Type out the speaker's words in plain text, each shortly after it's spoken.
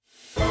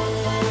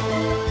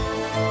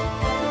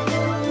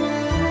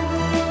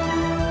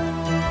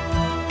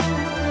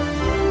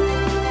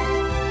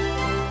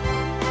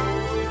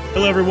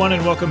Hello, everyone,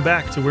 and welcome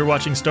back to We're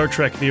Watching Star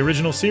Trek, the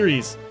original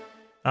series.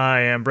 I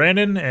am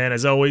Brandon, and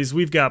as always,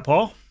 we've got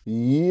Paul.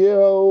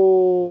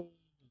 Yo.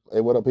 Hey,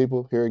 what up,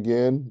 people? Here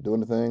again, doing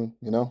the thing,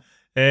 you know?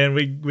 And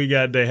we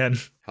got Dan.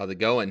 How's it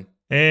going?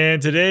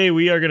 And today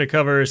we are going to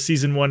cover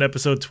Season 1,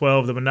 Episode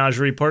 12, The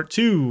Menagerie Part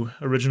 2.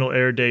 Original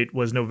air date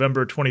was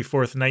November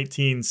 24th,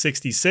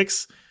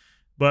 1966.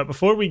 But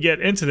before we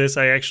get into this,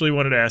 I actually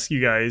wanted to ask you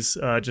guys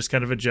just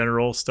kind of a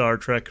general Star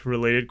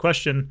Trek-related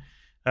question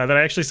that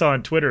I actually saw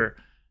on Twitter.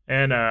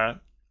 And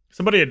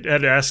somebody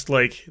had asked,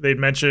 like, they'd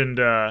mentioned,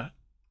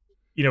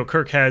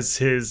 Kirk has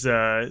his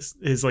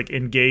like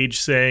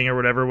engage saying or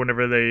whatever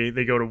whenever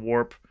they go to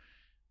warp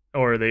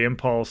or they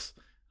impulse.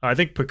 I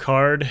think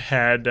Picard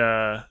had,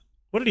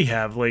 what did he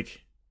have?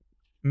 Like,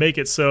 make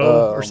it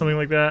so or something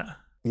like that?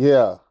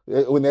 Yeah.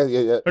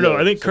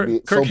 I think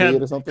Kirk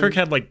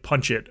had like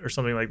punch it or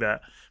something like that.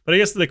 But I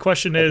guess the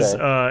question is,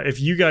 if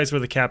you guys were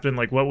the captain,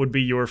 like, what would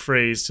be your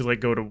phrase to like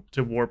go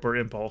to warp or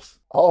impulse?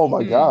 Oh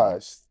my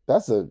gosh.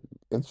 That's an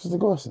interesting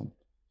question.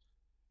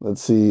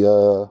 Let's see.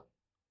 I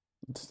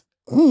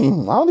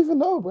don't even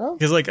know, bro.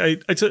 Because like I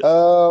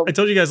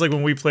told you guys, like,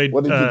 when we played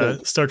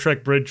Star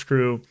Trek Bridge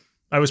Crew,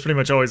 I was pretty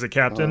much always a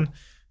captain.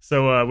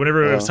 So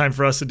whenever it was time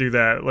for us to do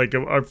that, like,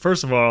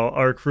 first of all,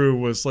 our crew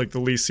was like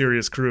the least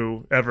serious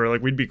crew ever.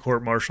 Like, we'd be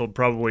court-martialed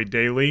probably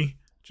daily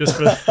just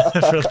for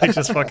like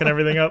just fucking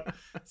everything up.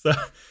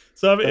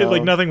 So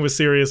like nothing was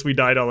serious. We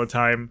died all the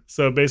time.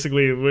 So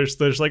basically, they're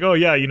just like, oh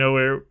yeah,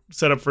 we're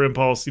set up for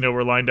impulse.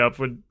 We're lined up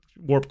when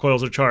warp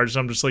coils are charged.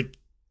 And I'm just like,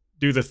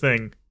 do the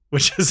thing.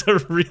 Which is a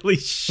really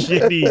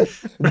shitty.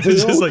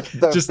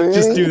 Just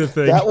do the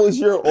thing. That was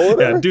your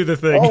order? Yeah, do the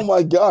thing. Oh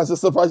my gosh, I'm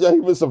surprised I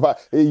even survived.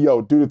 Hey,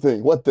 yo, do the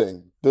thing. What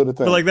thing? Do the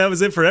thing. But like that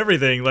was it for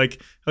everything.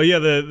 Like, oh yeah,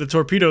 the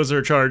torpedoes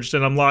are charged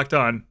and I'm locked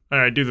on. All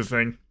right, do the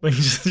thing. Like,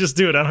 just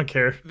do it. I don't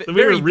care.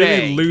 We were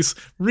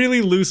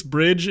really loose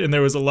bridge, and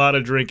there was a lot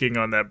of drinking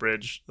on that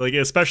bridge. Like,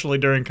 especially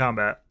during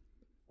combat.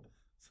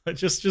 So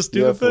just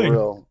do the thing. For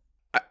real.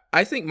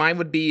 I think mine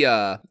would be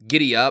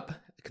giddy up.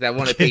 Because I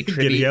want to pay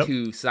tribute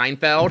to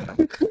Seinfeld.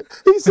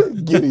 He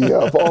said, giddy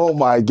up. Oh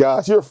my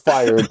gosh, you're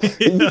fired.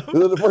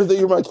 The first day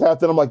you're my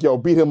captain, I'm like, yo,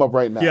 beat him up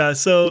right now. Yeah,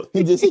 so...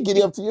 He just said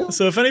giddy up to you?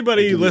 So if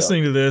anybody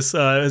listening to this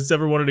has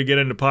ever wanted to get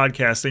into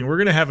podcasting, we're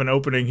going to have an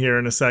opening here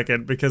in a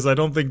second, because I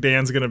don't think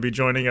Dan's going to be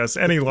joining us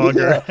any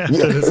longer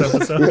after this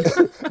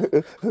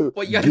episode.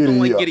 Well, you guys don't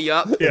like giddy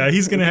up? Yeah,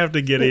 he's going to have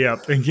to giddy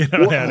up and get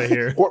on out of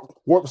here.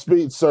 Warp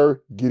speed,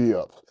 sir. Giddy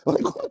up.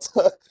 Like, what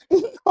the...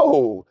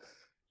 No.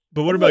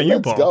 But what about you,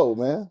 Paul? Let's go,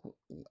 man.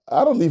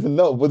 I don't even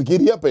know, but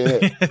giddy up ain't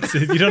it.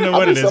 You don't know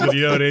what it is, but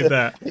you know it ain't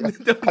that.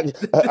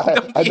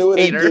 I know it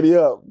ain't giddy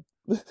up.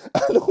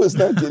 I know it's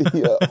not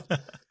giddy up.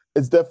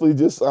 It's definitely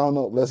just, I don't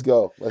know. Let's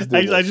go. Let's do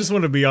it. I just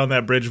want to be on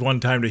that bridge one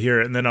time to hear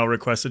it, and then I'll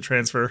request a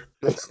transfer.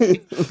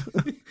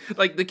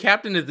 Like, the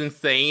captain is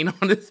insane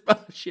on this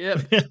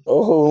ship.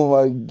 Oh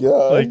my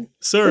god! Like,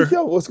 sir,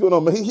 yo, what's going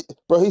on, man?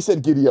 He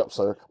said, "Giddy up,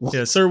 sir."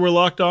 Yeah, sir, we're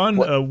locked on.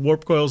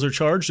 Warp coils are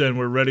charged, and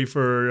we're ready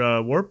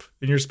for warp.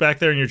 And you're just back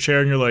there in your chair,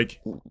 and you're like,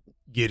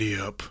 "Giddy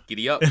up,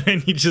 giddy up,"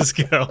 and you just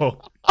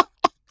go.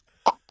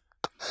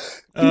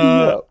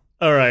 All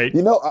right.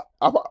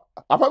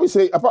 I probably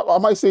say I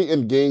might say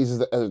engage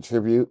as a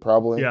tribute.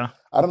 Probably. Yeah.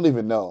 I don't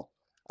even know.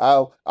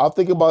 I'll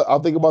think about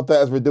that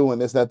as we're doing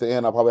this. At the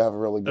end, I'll probably have a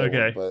really good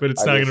one. But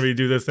it's not going to be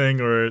do the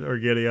thing or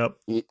giddy up.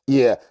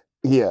 Yeah.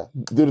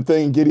 Do the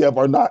thing, giddy up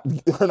are not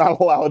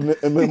allowed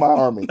in my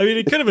army. I mean,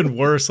 it could have been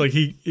worse. Like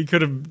he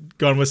could have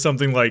gone with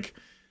something like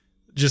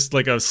just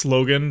like a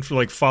slogan for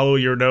like follow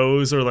your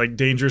nose or like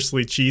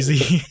dangerously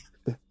cheesy.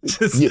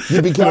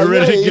 We're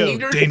ready to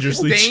go.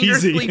 Dangerously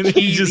cheesy. And then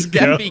you just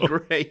That'd be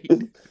great.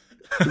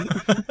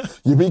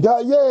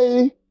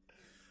 Yippee-ki-yay.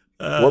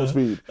 Warp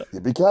speed.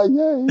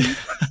 Yippee-ki-yay.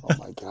 Oh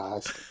my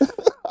gosh.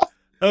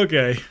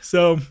 Okay,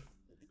 so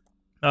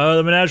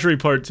the Menagerie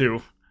Part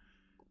 2.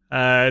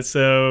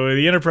 So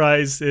the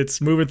Enterprise,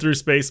 it's moving through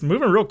space,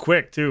 moving real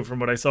quick too, from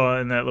what I saw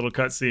in that little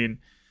cutscene.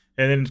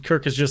 And then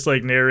Kirk is just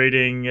like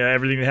narrating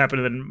everything that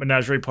happened in the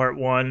Menagerie Part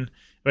 1.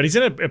 But he's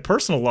in a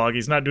personal log.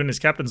 He's not doing his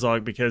captain's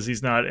log because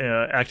he's not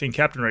acting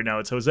captain right now.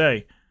 It's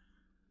Jose.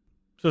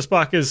 So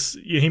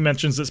he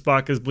mentions that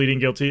Spock is pleading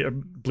guilty.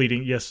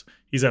 Yes,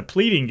 he's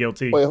pleading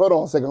guilty. Wait, hold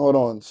on a second. Hold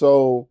on.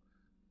 So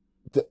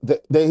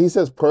he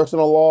says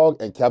personal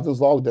log and captain's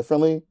log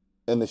differently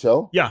in the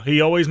show? Yeah,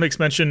 he always makes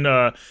mention.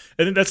 And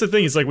that's the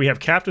thing. It's like we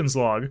have captain's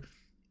log,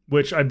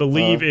 which I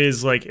believe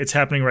is like it's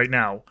happening right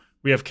now.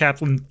 We have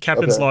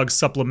captain's log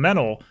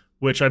supplemental,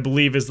 which I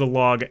believe is the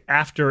log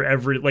after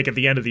at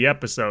the end of the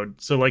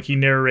episode. So like he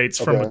narrates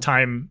from a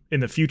time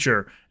in the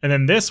future. And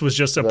then this was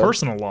just a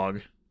personal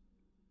log.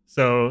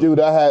 So, dude,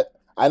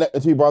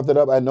 if you brought that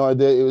up, I had no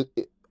idea.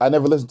 I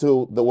never listened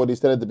to what he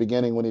said at the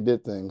beginning when he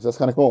did things. That's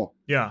kind of cool.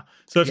 Yeah.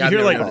 So if you hear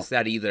I've never noticed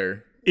that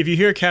either. If you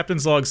hear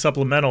Captain's Log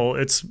supplemental,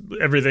 it's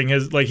everything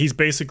is like he's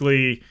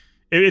basically.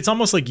 It's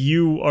almost like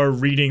you are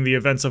reading the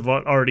events of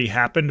what already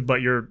happened,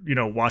 but you're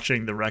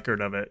watching the record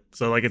of it.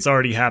 So like it's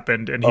already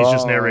happened, and he's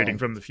just narrating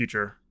from the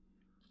future.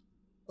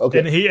 Okay.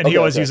 And he okay,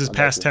 always okay. uses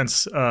past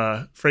tense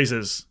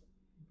phrases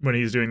when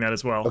he's doing that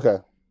as well. Okay.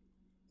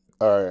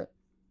 All right.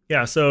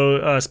 Yeah, so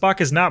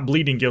Spock is not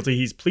bleeding guilty.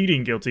 He's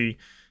pleading guilty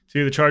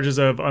to the charges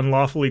of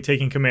unlawfully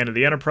taking command of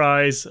the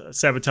Enterprise,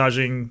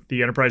 sabotaging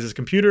the Enterprise's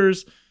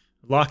computers,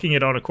 locking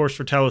it on a course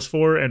for Talos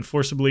 4, and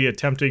forcibly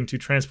attempting to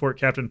transport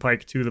Captain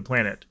Pike to the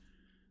planet.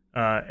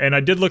 And I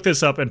did look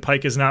this up, and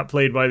Pike is not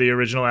played by the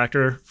original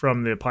actor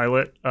from the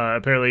pilot.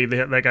 Apparently,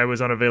 that guy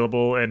was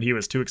unavailable, and he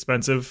was too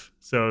expensive.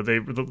 So they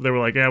were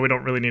like, yeah, we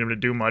don't really need him to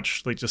do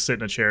much. Like, just sit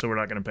in a chair, so we're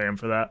not going to pay him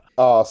for that.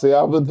 Oh, see,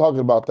 I've been talking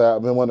about that.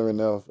 I've been wondering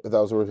if that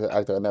was a real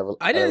actor.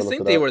 I didn't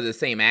think they were the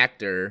same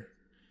actor.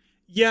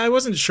 Yeah, I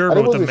wasn't sure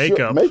about the makeup.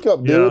 Sure.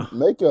 Makeup, dude. Yeah.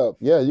 Makeup.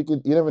 Yeah, you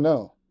never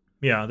know.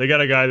 Yeah, they got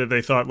a guy that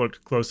they thought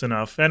looked close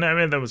enough. And I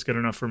mean, that was good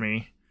enough for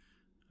me.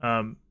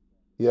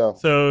 Yeah.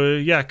 So,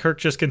 yeah, Kirk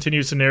just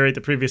continues to narrate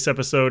the previous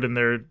episode, and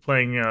they're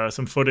playing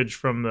some footage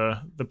from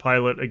the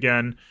pilot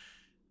again.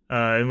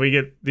 And we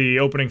get the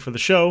opening for the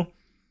show.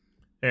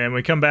 And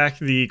we come back,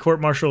 the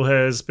court-martial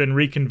has been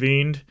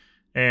reconvened,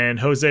 and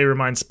Jose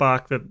reminds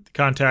Spock that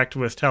contact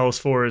with Talos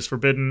 4 is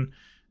forbidden,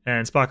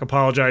 and Spock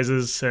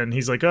apologizes, and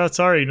he's like, oh,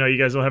 sorry, no, you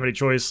guys don't have any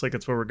choice, like,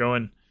 that's where we're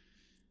going.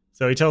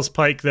 So he tells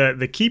Pike that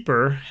the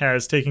Keeper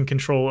has taken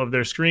control of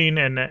their screen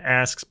and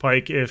asks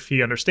Pike if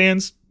he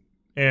understands,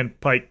 and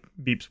Pike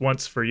beeps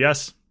once for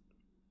yes.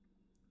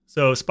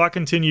 So Spock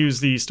continues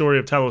the story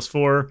of Talos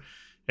 4,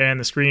 and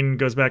the screen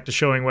goes back to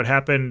showing what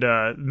happened.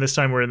 This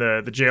time we're in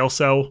the jail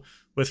cell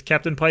with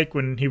Captain Pike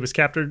when he was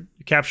captured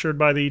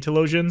by the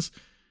Telosians.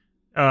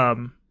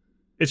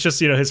 It's just,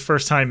 his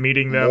first time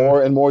meeting them.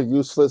 More and more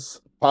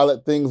useless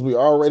pilot things we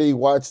already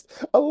watched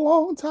a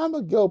long time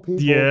ago,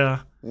 people.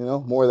 Yeah.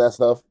 More of that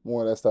stuff,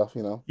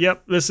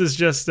 Yep, this is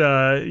just,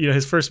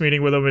 his first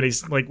meeting with him, and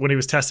he's, like, when he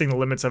was testing the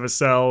limits of his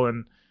cell,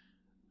 and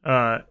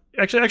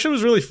actually it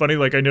was really funny.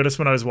 Like, I noticed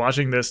when I was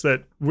watching this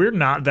that we're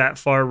not that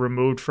far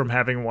removed from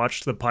having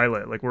watched the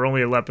pilot. Like, we're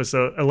only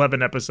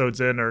 11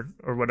 episodes in,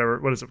 or whatever.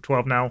 What is it,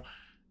 12 now?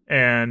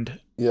 And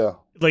yeah,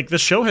 like, the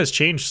show has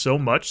changed so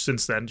much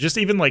since then. Just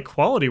even like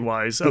quality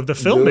wise of the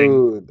filming.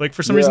 Dude, like,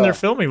 for some reason their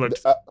filming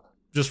looked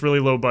just really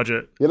low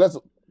budget. Yeah,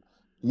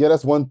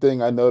 that's one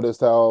thing I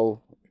noticed, how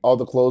all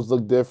the clothes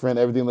look different,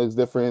 everything looks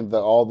different, that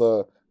all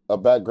the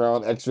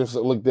background extras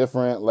look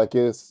different. Like,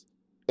 it's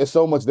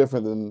so much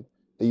different than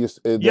it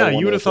used to. Yeah,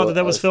 you would have thought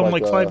that was filmed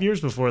like 5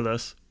 years before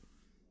this.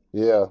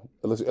 Yeah,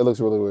 it looks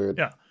really weird.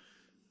 Yeah.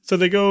 So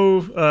they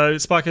go,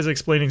 Spock is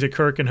explaining to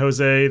Kirk and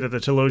Jose that the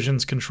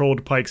Telosians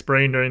controlled Pike's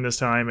brain during this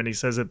time, and he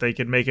says that they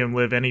could make him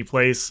live any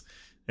place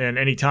and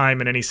any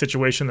time and any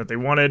situation that they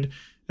wanted.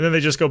 And then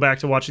they just go back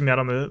to watching that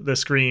on the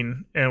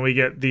screen, and we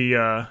get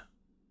the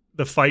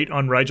fight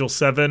on Rigel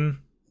 7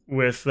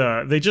 with,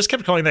 they just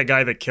kept calling that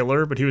guy the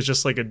Killer, but he was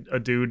just like a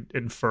dude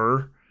in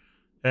fur.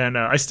 And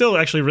I still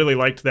actually really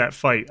liked that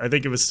fight. I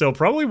think it was still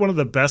probably one of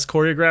the best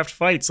choreographed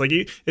fights. Like,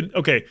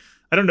 okay,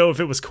 I don't know if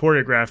it was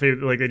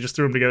choreographed. Like, they just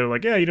threw them together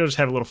like, yeah, just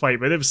have a little fight.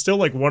 But it was still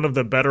like one of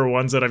the better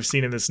ones that I've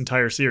seen in this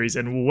entire series,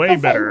 and way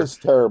better. Fight was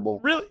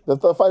terrible. Really?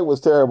 The fight was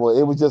terrible.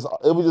 It was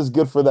just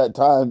good for that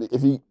time.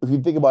 If you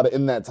think about it,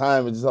 in that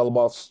time, it's just all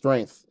about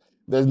strength.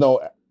 There's no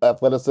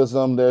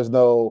athleticism.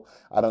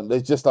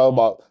 It's just all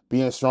about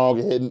being strong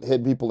and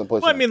hitting people and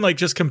pushing. Well, I mean, like,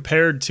 just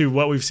compared to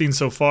what we've seen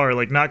so far,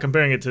 like, not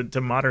comparing it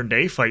to modern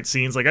day fight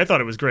scenes, like, I thought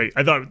it was great.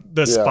 I thought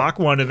the Spock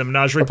one in the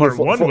Menagerie Part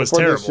 1 was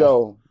terrible. This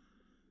show,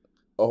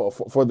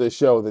 for this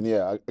show, then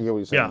yeah, I get what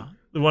you're saying. Yeah,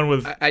 the one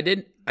with... I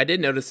did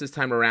notice this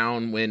time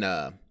around when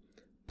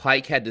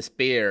Pike had the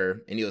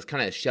spear and he was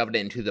kind of shoving it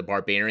into the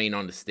Barbarian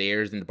on the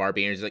stairs, and the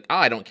Barbarian's like, oh,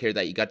 I don't care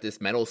that you got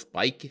this metal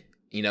spike,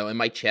 in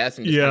my chest,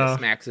 and just kind of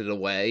smacks it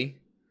away.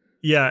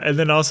 Yeah, and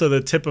then also the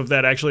tip of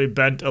that actually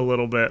bent a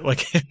little bit.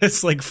 Like,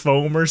 it's like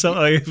foam or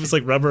something. Like, it was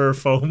like rubber or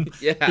foam.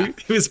 Yeah.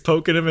 He was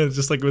poking him, and it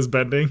just like it was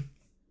bending.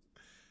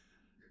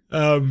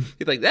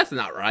 He's like, that's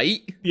not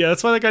right. Yeah,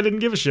 that's why that guy didn't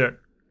give a shit.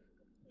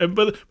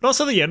 But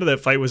also the end of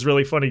that fight was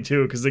really funny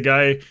too, because the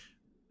guy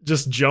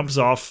just jumps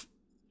off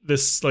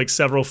this like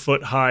several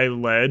foot high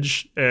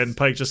ledge, and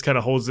Pike just kind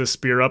of holds this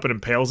spear up and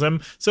impales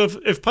him. So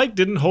if Pike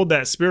didn't hold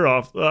that spear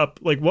up,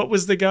 like, what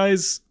was the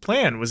guy's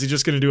plan? Was he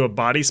just going to do a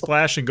body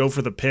splash and go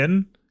for the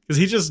pin? Because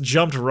he just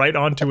jumped right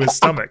onto his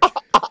stomach.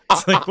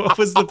 It's like, what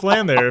was the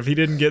plan there if he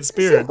didn't get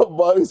speared?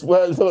 Body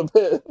splash for the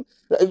pin.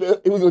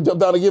 He was going to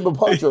jump down and give him a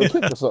punch or a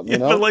kick or something,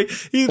 But like,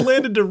 he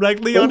landed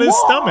directly on his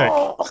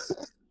stomach.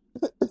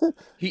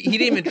 He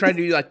didn't even try to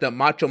do like the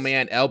Macho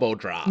Man elbow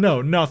drop.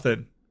 No,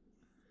 nothing.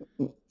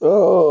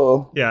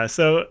 Oh. Yeah,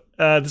 so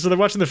they're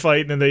watching the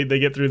fight, and then they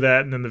get through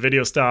that, and then the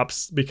video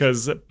stops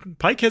because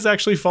Pike has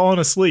actually fallen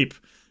asleep.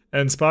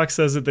 And Spock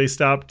says that they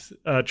stopped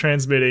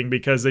transmitting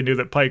because they knew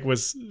that Pike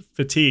was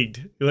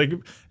fatigued.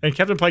 And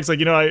Captain Pike's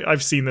like,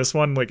 I've seen this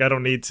one. Like, I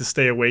don't need to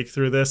stay awake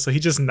through this. So he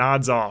just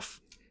nods off.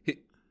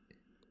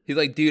 He's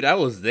like, dude, I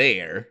was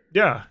there.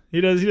 Yeah,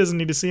 he does. He doesn't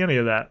need to see any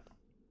of that.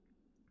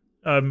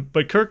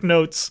 But Kirk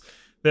notes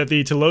that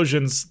the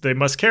Telosians, they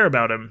must care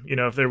about him,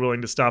 if they're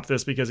willing to stop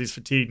this because he's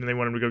fatigued and they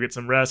want him to go get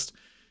some rest.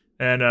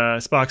 And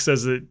Spock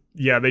says that,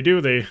 yeah, they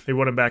do. They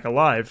want him back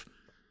alive.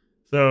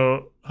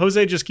 So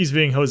Jose just keeps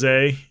being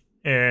Jose,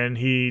 and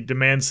he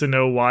demands to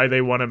know why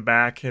they want him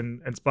back.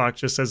 And Spock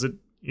just says that,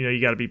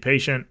 you got to be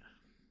patient.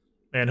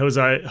 And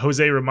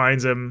Jose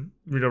reminds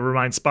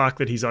Spock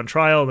that he's on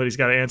trial, that he's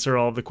got to answer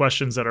all of the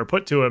questions that are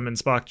put to him. And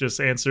Spock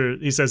just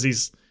he says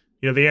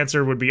the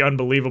answer would be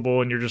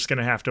unbelievable, and you're just going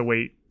to have to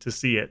wait to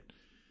see it.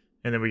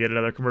 And then we get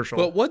another commercial.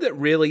 But was it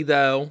really,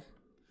 though?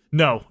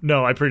 No,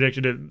 I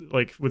predicted it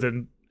like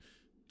within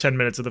 10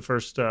 minutes of the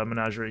first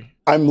Menagerie.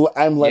 I'm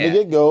letting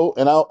it go,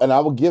 and I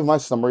will give my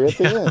summary at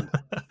the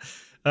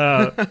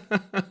end.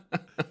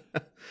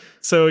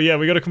 So yeah,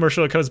 we go to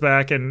commercial. It comes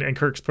back, and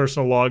Kirk's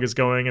personal log is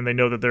going, and they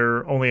know that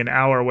they're only an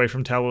hour away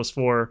from Talos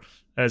 4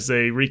 as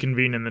they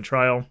reconvene in the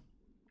trial.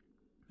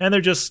 And they're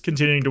just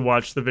continuing to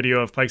watch the video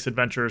of Pike's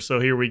adventure.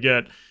 So here we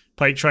get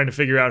Pike trying to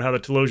figure out how the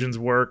Telosians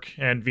work,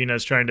 and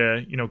Vina's trying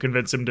to,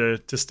 convince him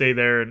to stay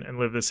there and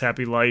live this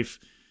happy life.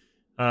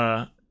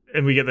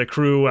 And we get the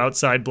crew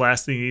outside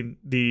blasting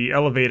the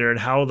elevator. And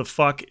how the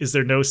fuck is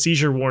there no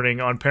seizure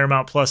warning on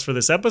Paramount Plus for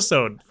this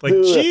episode? Like,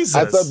 dude, Jesus!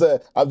 I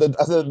thought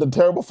the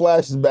terrible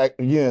flash is back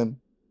again.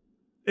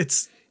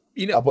 It's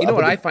what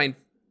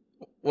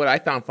I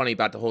found funny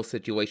about the whole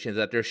situation is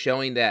that they're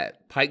showing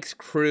that Pike's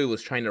crew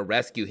was trying to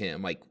rescue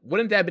him. Like,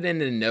 wouldn't that have been in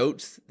the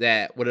notes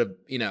that would have,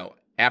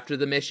 after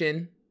the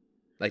mission?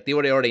 Like, they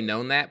would have already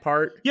known that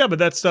part? Yeah, but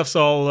that stuff's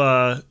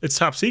all, it's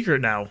top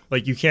secret now.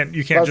 Like, you can't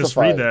just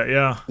read that,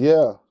 yeah.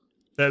 Yeah.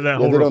 That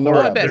whole report. Well,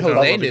 I bet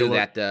Jose knew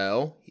that,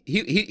 though.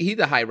 He's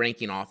a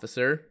high-ranking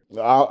officer.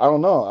 I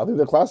don't know. I think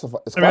they're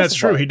classified. That's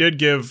true. He did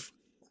give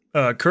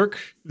Kirk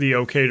the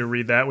okay to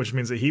read that, which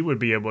means that he would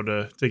be able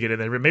to get in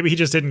there. Maybe he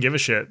just didn't give a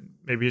shit.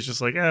 Maybe he's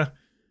just like,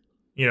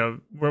 we're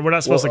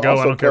not supposed to go.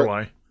 I don't care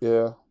why.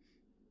 Yeah.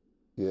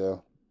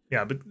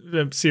 Yeah,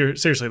 but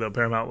seriously though,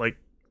 Paramount, like,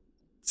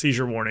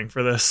 seizure warning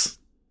for this.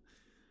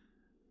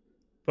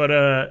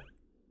 But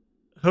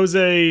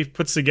Jose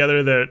puts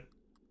together that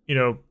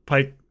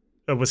Pike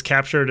was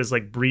captured as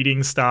like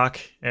breeding stock,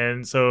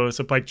 and so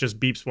Pike just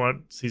beeps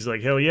once. He's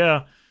like, hell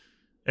yeah.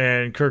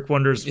 And Kirk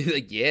wonders, he's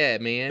like, yeah,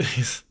 man.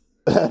 He's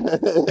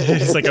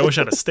like, I wish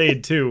I'd have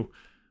stayed too.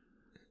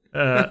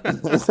 I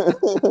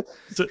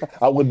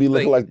would be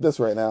looking like this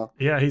right now.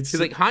 Yeah, he's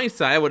like,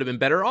 hindsight, I would have been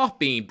better off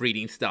being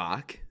breeding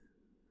stock.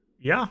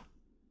 Yeah,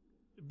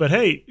 but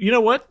hey, you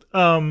know what?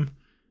 The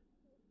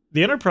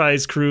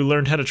Enterprise crew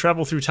learned how to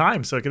travel through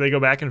time, so can they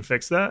go back and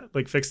fix that?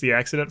 Like, fix the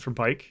accident from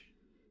Pike?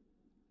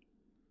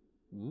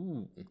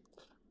 Ooh.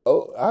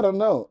 Oh, I don't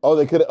know. Oh,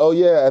 they could. Oh,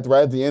 yeah.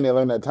 Right at the end, they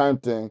learned that time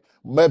thing.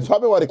 But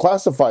probably why they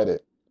classified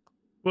it.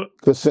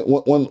 Because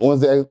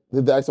once they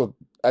did the actual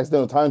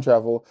accidental time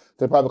travel,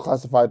 they probably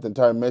classified the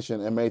entire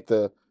mission and made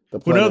the.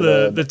 Well,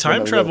 no, the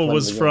time travel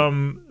was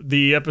from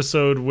the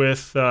episode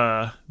with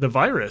the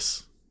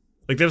virus.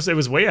 Like, it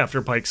was way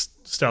after Pike's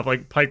stuff.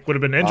 Like, Pike would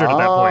have been injured at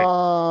that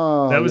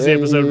point. That was the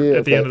episode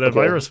at the end of the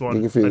virus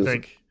one, I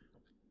think.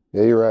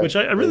 Yeah, you're right. Which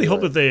I really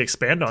hope that they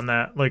expand on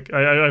that. Like,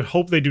 I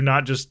hope they do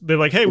not just... They're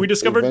like, hey, we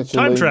discovered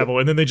time travel,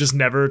 and then they just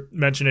never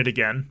mention it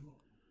again.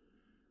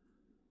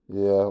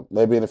 Yeah,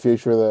 maybe in the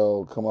future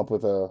they'll come up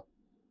with a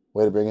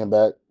way to bring him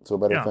back to a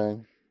better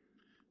thing.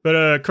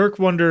 But Kirk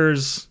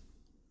wonders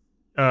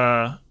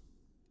why,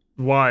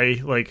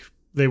 like,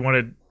 they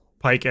wanted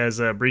Pike as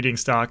a breeding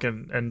stock,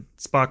 and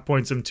Spock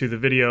points him to the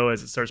video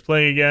as it starts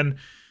playing again.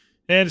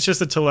 And it's just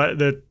the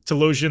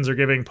Telosians are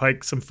giving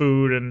Pike some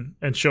food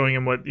and showing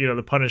him what,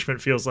 the punishment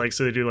feels like.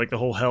 So they do like the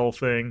whole hell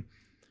thing.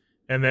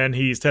 And then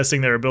he's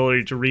testing their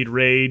ability to read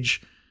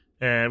rage,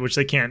 which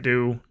they can't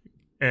do.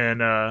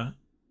 And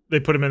they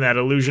put him in that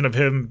illusion of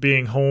him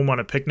being home on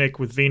a picnic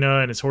with Vina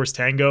and his horse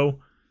Tango.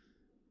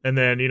 And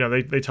then,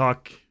 they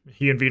talk,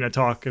 he and Vina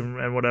talk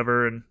and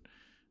whatever. And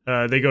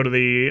they go to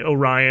the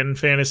Orion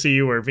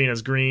fantasy where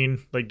Vina's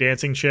green, like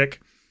dancing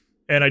chick.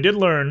 And I did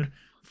learn...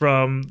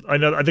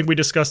 I think we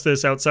discussed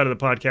this outside of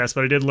the podcast,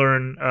 but I did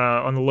learn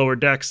on the lower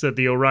decks that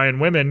the Orion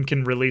women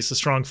can release a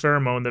strong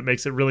pheromone that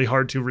makes it really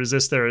hard to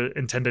resist their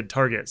intended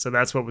target. So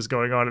that's what was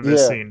going on in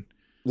this scene.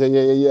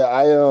 Yeah.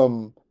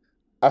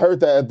 I heard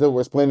that they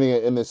were explaining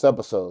it in this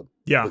episode.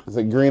 Yeah. It's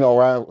a green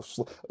Orion.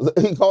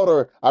 He called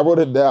her, I wrote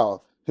it down.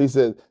 He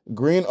said,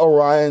 Green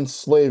Orion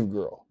slave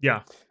girl.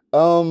 Yeah.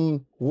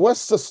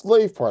 What's the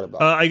slave part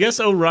about? I guess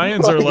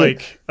Orions are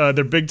like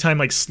they're big time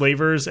like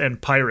slavers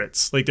and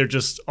pirates. Like they're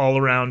just all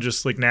around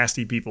just like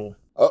nasty people.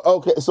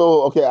 I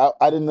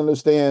didn't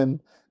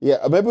understand. Yeah,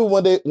 maybe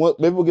one day,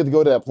 maybe we'll get to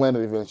go to that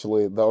planet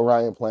eventually, the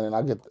Orion planet.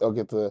 I'll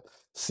get to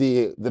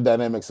see the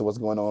dynamics of what's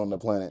going on the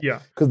planet.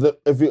 Yeah, because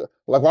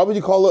why would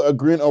you call her a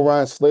Green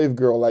Orion slave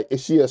girl? Like,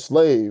 is she a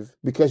slave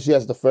because she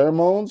has the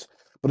pheromones?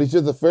 But it's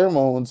just the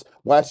pheromones.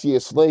 Why is she a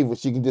slave when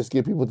she can just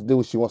get people to do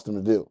what she wants them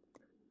to do?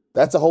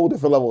 That's a whole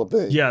different level of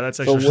thing. Yeah, that's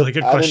actually a really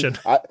good question.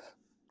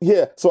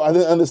 So I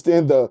didn't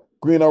understand the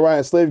Green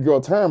Orion slave girl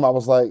term. I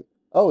was like,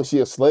 oh, is she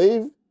a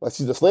slave? Like,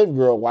 she's a slave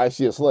girl. Why is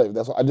she a slave?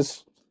 That's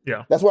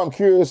why I'm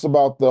curious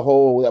about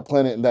that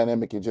planet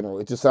dynamic in general.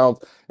 It sounds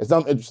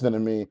interesting to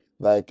me,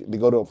 like to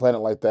go to a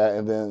planet like that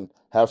and then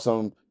have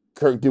some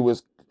Kirk do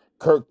his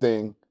Kirk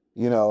thing,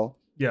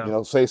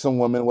 say some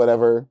woman,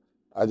 whatever,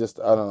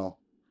 I don't know.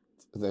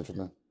 It's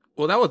interesting.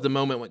 Well, that was the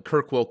moment when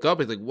Kirk woke up.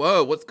 He's like,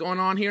 "Whoa, what's going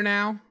on here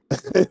now?"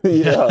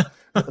 Yeah.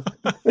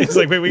 He's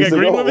like, wait, we got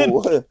green women?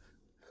 What?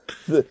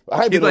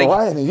 I ain't been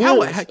Orion in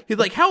years. He's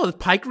like, how is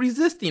Pike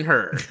resisting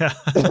her?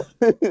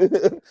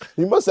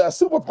 He must have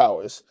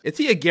superpowers. Is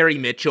he a Gary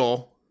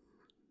Mitchell?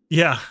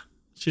 Yeah.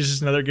 She's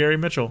just another Gary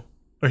Mitchell.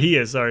 Or he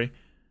is, sorry.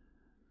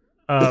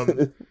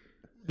 The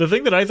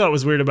thing that I thought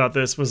was weird about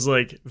this was,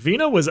 like,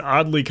 Vina was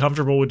oddly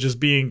comfortable with just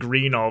being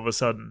green all of a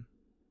sudden.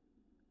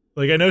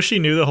 Like, I know she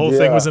knew the whole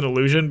thing was an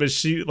illusion, but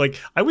she, like,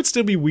 I would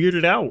still be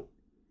weirded out,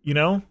 you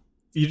know?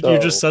 You're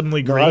just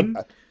suddenly green?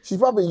 She's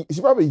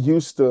probably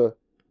used to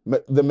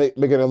making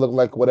it look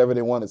like whatever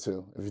they wanted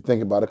to, if you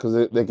think about it,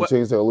 because they can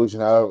change their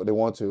illusion however they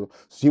want to.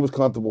 She was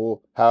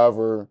comfortable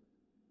however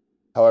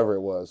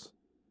it was.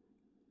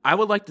 I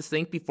would like to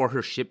think before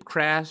her ship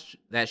crashed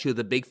that she was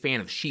a big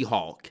fan of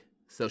She-Hulk.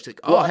 So she's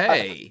like, I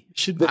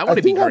want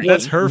to be green.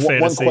 That's her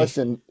fantasy. One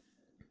question.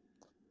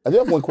 I do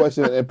have one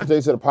question, and it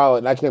pertains to the pilot,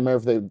 and I can't remember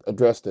if they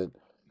addressed it.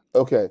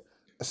 Okay,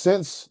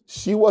 since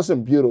she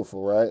wasn't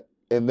beautiful, right,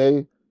 and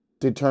they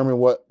determined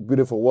what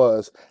beautiful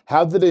was,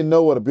 how did they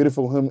know what a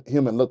beautiful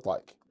human looked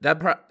like?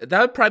 That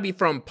would probably be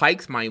from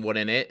Pike's mind,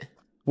 wouldn't it?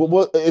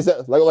 What is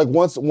that like?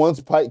 Once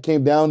Pike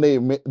came down,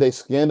 they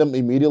scanned him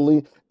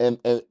immediately and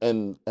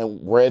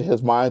read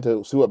his mind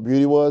to see what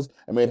beauty was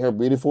and made her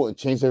beautiful and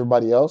changed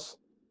everybody else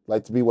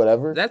like to be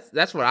whatever.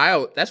 That's what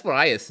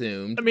I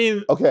assumed. I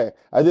mean, okay,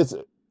 I know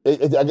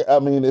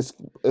it's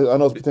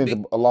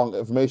pertaining to a long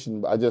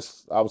information, but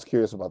I was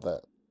curious about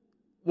that.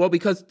 Well,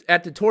 because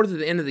towards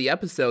the end of the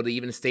episode, they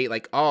even state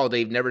like, oh,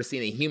 they've never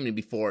seen a human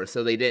before,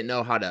 so they didn't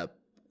know how to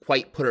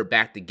quite put her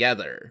back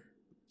together.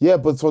 Yeah,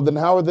 but so then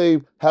how are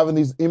they having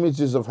these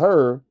images of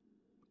her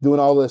doing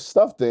all this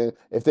stuff then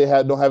if they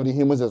don't have any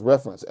humans as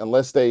reference,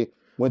 unless they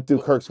went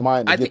through Kirk's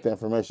mind to get the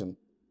information?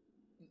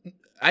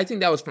 I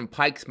think that was from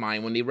Pike's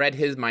mind. When they read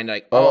his mind,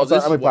 like, this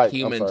is what Pike.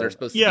 Humans are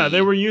supposed to be. Yeah,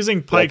 they were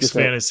using Pike's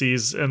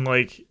fantasies, and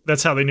like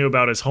that's how they knew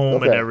about his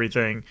home and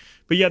everything.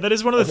 But yeah, that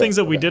is one of the things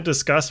that we did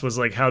discuss was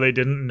like how they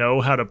didn't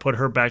know how to put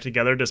her back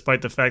together,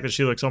 despite the fact that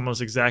she looks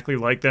almost exactly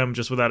like them,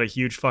 just without a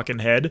huge fucking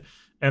head,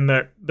 and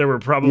that there were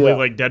probably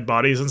like dead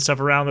bodies and stuff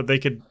around that they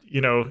could,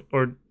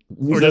 or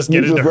just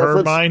get into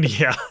her mind.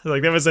 Yeah,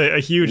 like that was a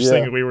huge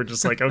thing that we were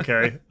just like,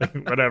 okay,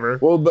 like, whatever.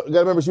 Well, but you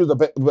gotta remember she was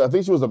I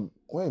think she was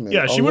wait a minute.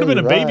 Yeah, she would have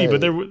been a baby,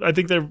 but I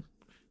think there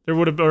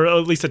would have, or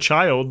at least a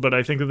child, but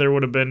I think that there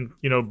would have been,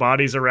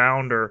 bodies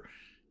around, or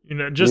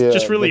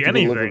just really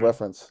anything.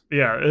 Reference.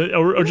 Yeah,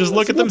 or just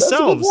look at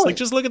themselves. Like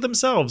just look at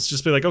themselves.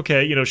 Just be like,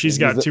 okay, she's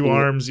got two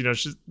arms.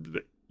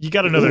 You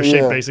got another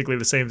shape, basically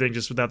the same thing,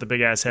 just without the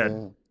big ass head.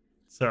 Yeah.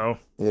 So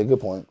yeah, good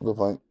point.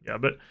 Yeah,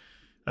 but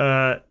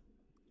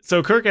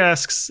so Kirk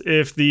asks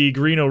if the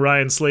green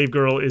Orion slave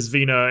girl is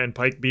Vina, and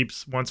Pike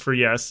beeps once for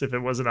yes. If it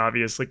wasn't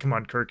obvious, like, come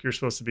on, Kirk, you're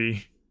supposed to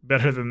be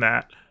better than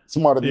that.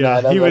 Smarter than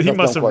that. He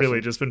must have question. really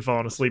just been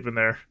falling asleep in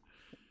there.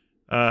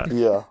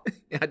 Yeah,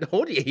 I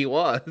told you he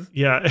was.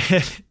 Yeah,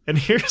 and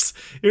here's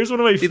one of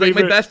my He's like,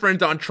 my best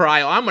friend's on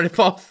trial. I'm gonna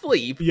fall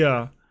asleep.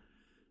 Yeah,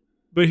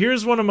 but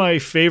here's one of my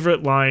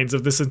favorite lines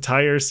of this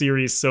entire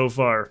series so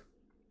far,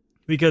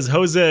 because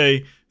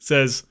Jose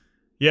says,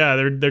 yeah,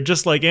 they're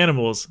just like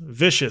animals,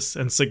 vicious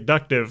and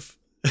seductive.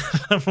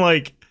 I'm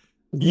like,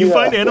 you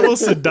find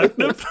animals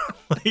seductive?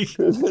 Like,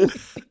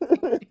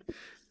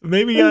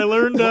 maybe I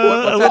learned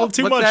a little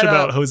too much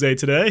about Jose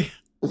today.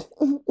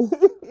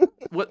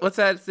 What's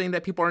that thing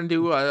that people are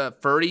into,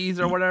 furries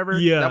or whatever?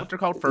 Yeah. Is that what they're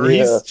called,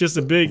 furries? He's just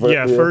a big,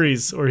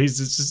 furries, or he's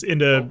just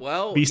into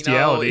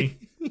bestiality.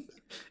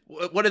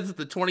 What is it,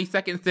 the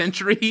 22nd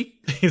century?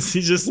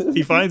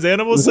 he finds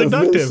animals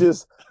seductive.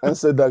 Vicious and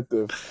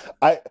seductive.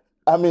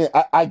 I mean,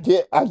 I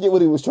get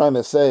what he was trying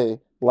to say.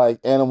 Like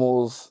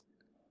animals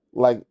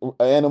in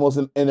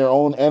their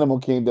own animal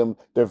kingdom,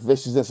 they're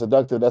vicious and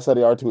seductive. That's how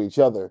they are to each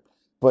other.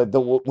 But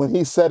when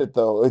he said it,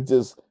 though,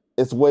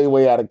 it's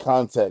way out of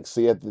context.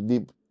 So you have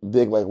to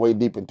dig like way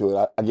deep into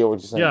it. I get what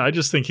you're saying. Yeah, I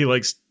just think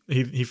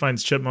he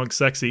finds chipmunks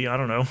sexy. I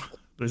don't know.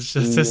 It's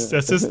just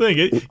that's his thing.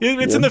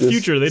 It's in the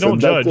future. They don't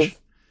judge.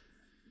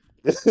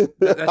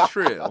 That's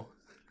true.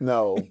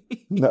 No.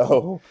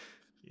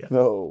 Yeah.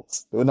 No,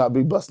 it would not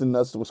be busting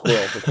nuts with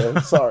squirrels.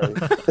 Okay, sorry.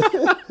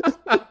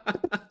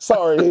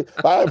 Sorry,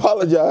 I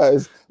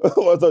apologize.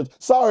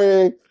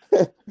 Sorry,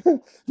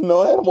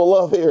 no animal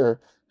love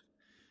here.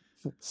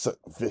 So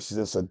vicious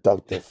and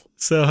seductive.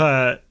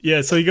 So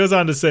so he goes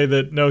on to say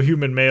that no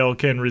human male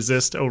can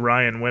resist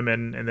Orion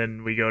women, and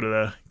then we go to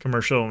the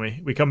commercial,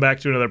 and we come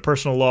back to another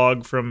personal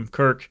log from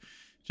Kirk,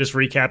 just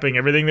recapping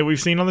everything that we've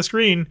seen on the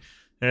screen,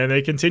 and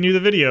they continue the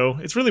video.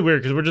 It's really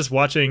weird because we're just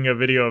watching a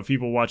video of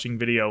people watching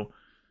video.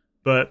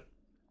 But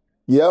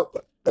yep,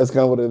 that's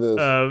kind of what it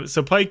is.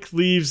 So Pike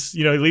leaves,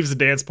 he leaves the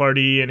dance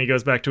party and he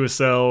goes back to his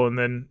cell, and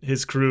then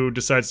his crew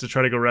decides to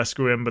try to go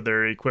rescue him, but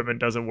their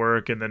equipment doesn't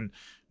work. And then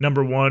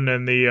number one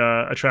and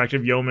the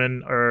attractive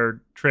yeoman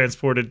are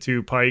transported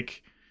to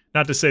Pike.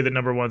 Not to say that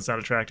number one's not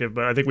attractive,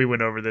 but I think we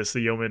went over this.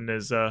 The yeoman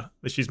is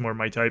she's more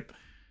my type.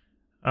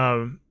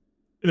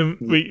 And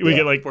then we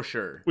get like for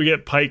sure. We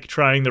get Pike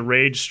trying the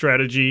rage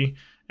strategy,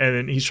 and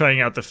then he's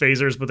trying out the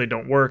phasers, but they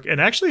don't work. And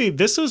actually,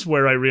 this is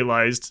where I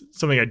realized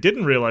something I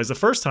didn't realize the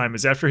first time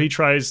is after he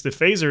tries the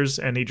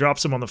phasers and he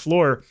drops them on the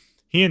floor,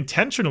 he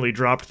intentionally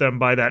dropped them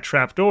by that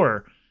trap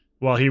door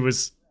while he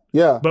was.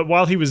 Yeah. But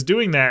while he was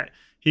doing that,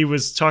 he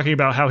was talking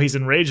about how he's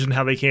enraged and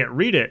how they can't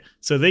read it.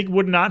 So they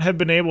would not have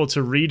been able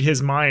to read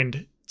his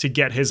mind to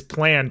get his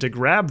plan to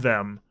grab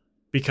them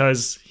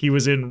because he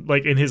was in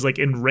his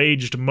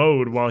enraged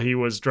mode while he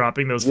was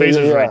dropping those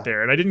phasers right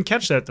there. And I didn't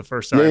catch that the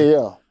first time.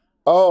 Yeah.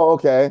 Oh,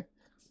 okay.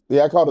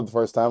 Yeah, I caught it the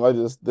first time. I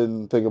just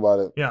didn't think about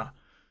it. Yeah.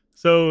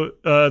 So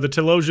the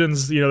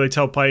Telosians, they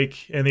tell Pike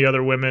and the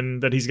other women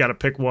that he's got to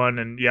pick one.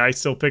 And yeah, I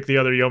still pick the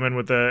other yeoman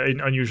with an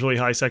unusually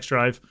high sex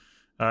drive.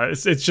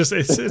 It's just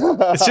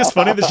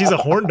funny that she's a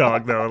horn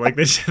dog though. Like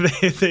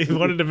they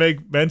wanted to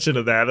make mention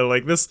of that. They're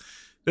like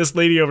this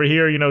lady over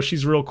here,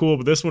 she's real cool,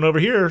 but this one over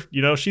here,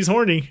 she's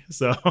horny.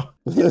 So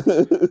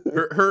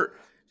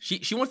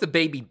she wants the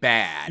baby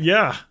bad.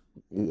 Yeah.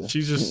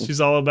 She's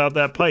all about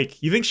that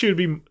Pike. You think she would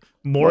be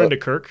more into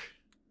Kirk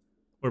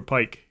or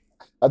Pike?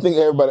 I think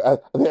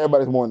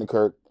everybody's more into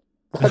Kirk.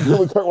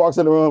 When Kirk walks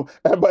in the room,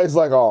 everybody's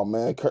like, "Oh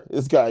man, Kirk,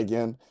 this guy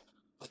again."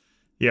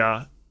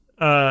 Yeah.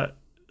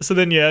 So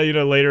then,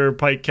 later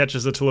Pike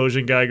catches the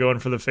Telosian guy going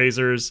for the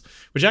phasers,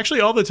 which actually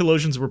all the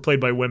Telosians were played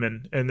by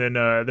women, and then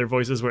their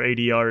voices were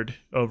ADR'd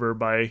over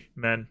by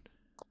men.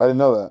 I didn't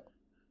know that.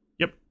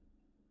 Yep.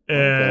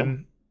 And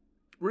okay.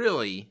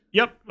 Really?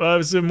 Yep. It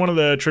was in one of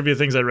the trivia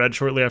things I read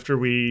shortly after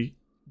we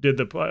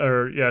did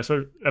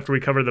after we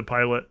covered the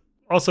pilot.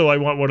 Also, I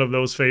want one of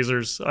those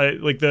phasers. I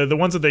like the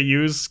ones that they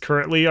use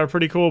currently are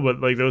pretty cool, but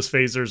like those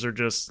phasers are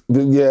just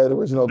the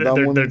original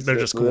dumb ones. They're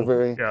just cool.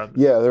 Yeah,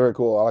 they're very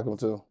cool. I like them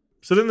too.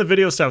 So then the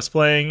video stops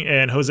playing,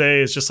 and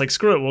Jose is just like,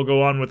 screw it, we'll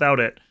go on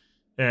without it.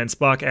 And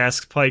Spock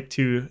asks Pike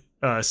to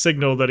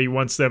signal that he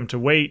wants them to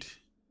wait,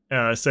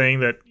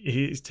 saying that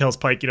he tells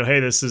Pike, hey,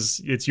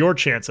 it's your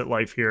chance at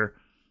life here.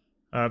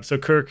 So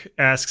Kirk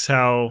asks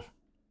how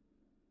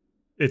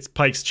it's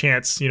Pike's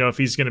chance, if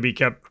he's going to be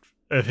kept,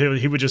 if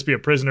he would just be a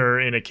prisoner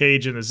in a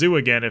cage in the zoo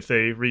again if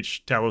they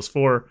reach Talos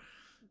 4.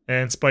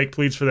 And Spike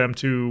pleads for them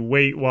to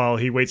wait while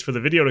he waits for the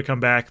video to come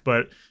back,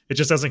 but it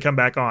just doesn't come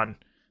back on.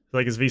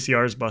 Like his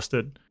VCR is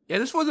busted. Yeah,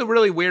 this was a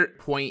really weird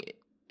point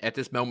at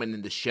this moment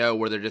in the show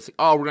where they're just like,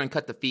 oh, we're going to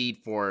cut the feed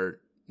for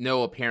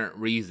no apparent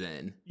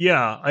reason.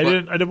 Yeah,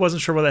 I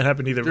wasn't sure why that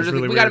happened either. It was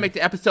really weird. We got to make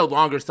the episode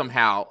longer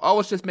somehow. Oh,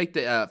 let's just make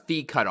the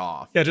feed cut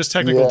off. Yeah, just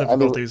technical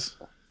difficulties.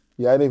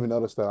 I didn't even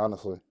notice that,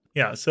 honestly.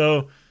 Yeah,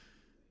 so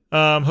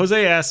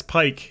Jose asks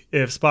Pike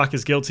if Spock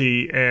is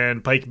guilty,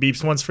 and Pike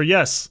beeps once for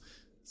yes.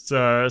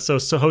 So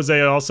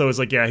Jose also is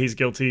like, yeah, he's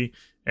guilty.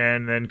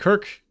 And then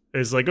Kirk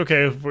is like,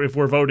 okay, if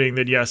we're voting,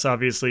 then yes,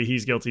 obviously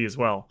he's guilty as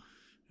well.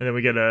 And then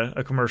we get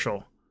a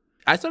commercial.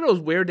 I thought it was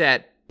weird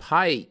that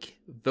Pike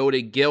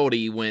voted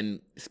guilty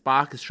when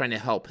Spock is trying to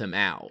help him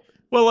out.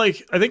 Well, I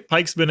think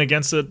Pike's been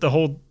against it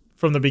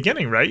from the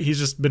beginning, right? He's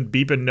just been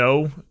beeping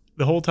no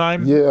the whole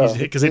time. Yeah.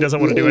 Because he doesn't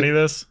want to do any of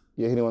this.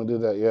 Yeah, he didn't want to do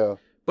that, yeah.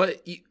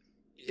 But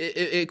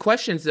it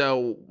questions,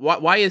 though,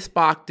 why is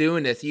Spock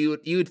doing this? You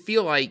would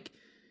feel like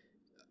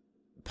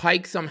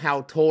Pike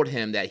somehow told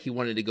him that he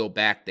wanted to go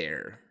back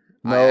there.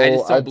 No, I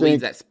just don't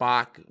believe that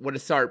Spock would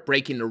have started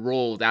breaking the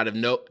rules out of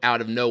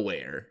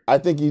nowhere. I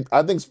think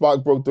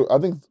Spock broke through.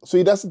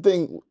 That's the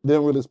thing. They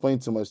didn't really explain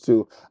too much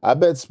too. I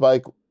bet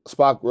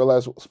Spock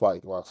realized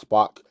what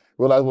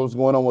was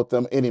going on with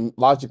them, and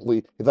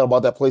logically he thought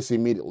about that place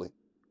immediately.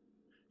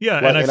 Yeah,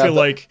 and I feel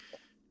like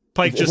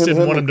Pike just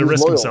didn't want him to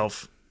risk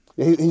himself.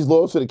 He's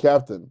loyal to the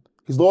captain.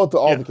 He's loyal to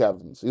all the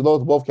captains. He's loyal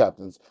to both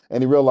captains,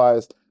 and he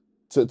realized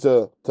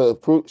to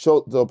prove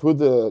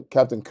to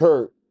Captain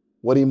Kirk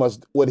what he was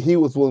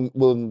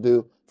willing to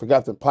do for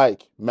Captain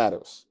Pike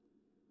matters.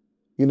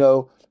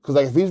 Because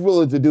if he's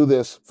willing to do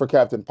this for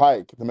Captain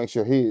Pike to make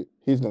sure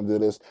he's going to do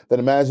this, then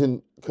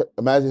imagine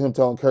him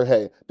telling Kirk,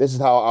 hey, this is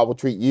how I will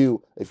treat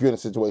you if you're in a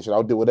situation.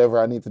 I'll do whatever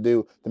I need to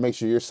do to make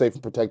sure you're safe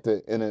and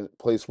protected in a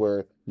place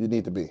where you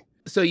need to be.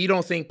 So you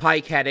don't think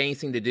Pike had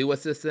anything to do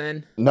with this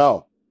then?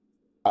 No.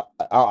 I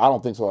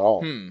don't think so at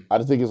all. I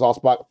just think it's all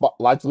Spock.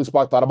 Logically,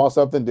 Spock thought about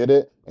something, did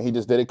it, and he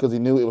just did it because he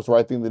knew it was the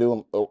right thing to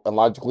do, and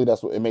logically,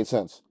 that's what it made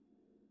sense.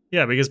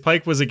 Yeah, because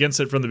Pike was against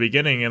it from the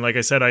beginning, and like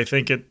I said, I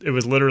think it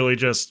was literally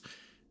just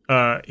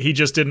he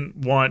just didn't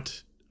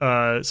want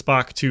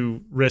Spock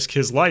to risk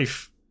his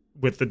life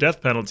with the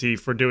death penalty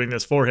for doing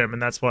this for him, and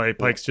that's why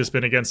Pike's just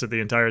been against it the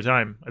entire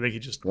time. I think he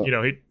just,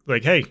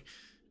 hey,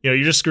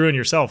 you're just screwing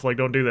yourself. Like,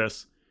 don't do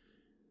this.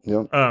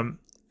 Yeah.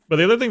 But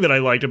the other thing that I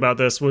liked about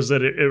this was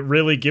that it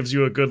really gives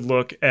you a good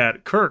look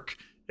at Kirk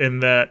in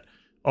that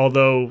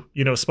although,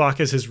 Spock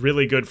is his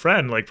really good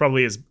friend, like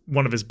probably is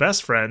one of his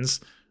best friends,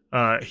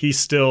 he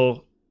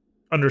still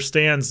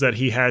understands that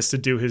he has to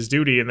do his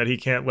duty and that he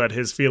can't let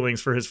his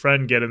feelings for his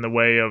friend get in the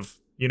way of,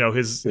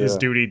 his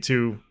duty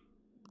to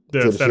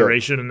the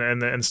Federation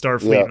and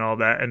Starfleet and all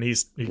that. And he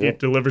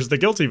delivers the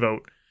guilty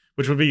vote,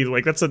 which would be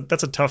like, that's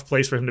a tough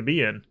place for him to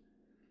be in.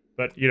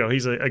 But,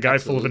 he's a guy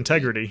full of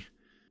integrity.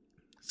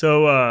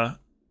 So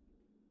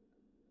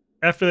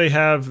after they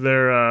have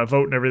their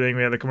vote and everything,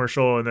 we have the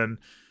commercial, and then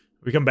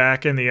we come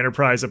back, and the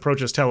Enterprise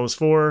approaches Talos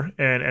 4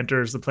 and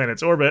enters the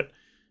planet's orbit.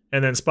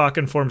 And then Spock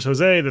informs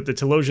Jose that the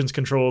Telosians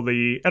control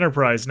the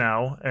Enterprise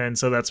now, and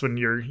so that's when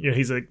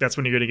he's like, that's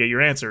when you're going to get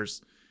your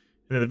answers.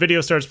 And then the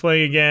video starts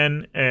playing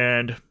again,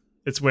 and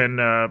it's when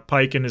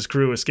Pike and his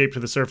crew escape to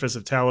the surface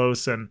of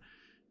Talos, and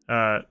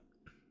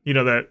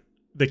that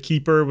the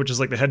Keeper, which is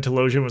like the head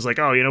Telosian, was like,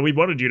 "Oh, we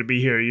wanted you to be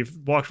here.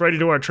 You've walked right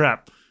into our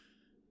trap."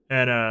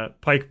 And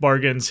Pike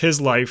bargains his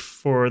life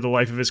for the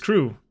life of his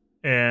crew.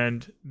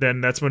 And then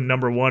that's when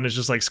number one is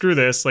just like, screw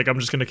this, like, I'm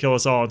just going to kill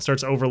us all, and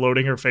starts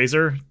overloading her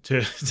phaser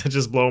to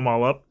just blow them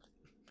all up.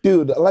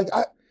 Dude, like,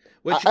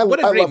 what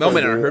a great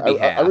moment on her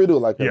behalf. I really do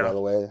like her, by the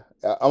way.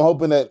 I'm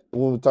hoping that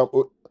when we talk,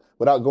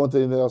 without going to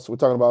anything else, we're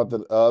talking about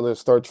the other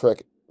Star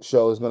Trek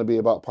show is going to be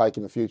about Pike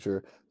in the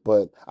future.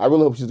 But I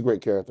really hope she's a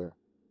great character.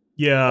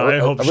 Yeah, I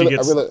hope she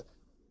gets I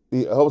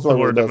hope someone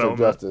really does her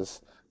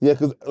justice. Yeah,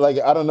 because, like,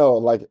 I don't know,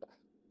 like,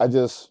 I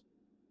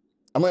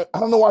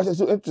don't know why she's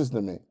so interested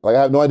in me. Like,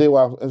 I have no idea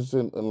why I'm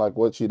interested in like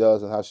what she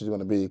does and how she's going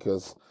to be,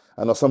 because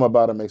I know something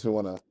about her makes me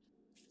want to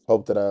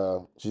hope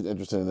that she's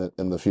interested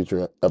in the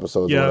future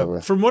episodes or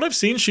whatever. From what I've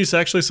seen, she's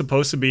actually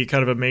supposed to be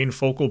kind of a main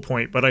focal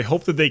point, but I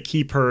hope that they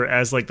keep her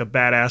as like the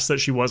badass that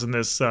she was in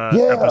this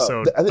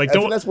episode. I think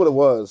that's what it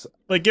was.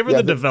 Like, give her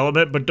the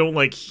development, but don't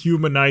like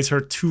humanize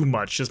her too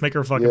much. Just make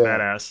her fucking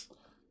badass.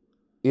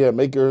 Yeah,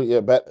 make her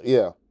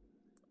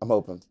I'm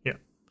hoping. Yeah.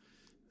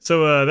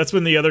 So that's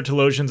when the other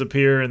Telosians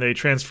appear, and they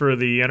transfer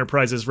the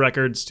Enterprise's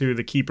records to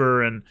the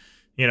Keeper, and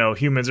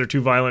humans are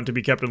too violent to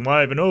be kept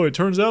alive, and it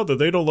turns out that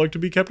they don't like to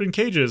be kept in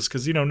cages,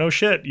 because no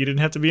shit, you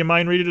didn't have to be a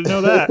mind reader to know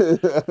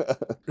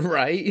that.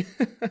 Right.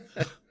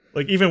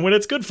 Like, even when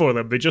it's good for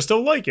them, they just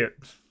don't like it.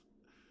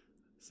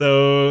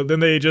 So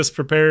then they just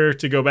prepare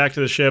to go back to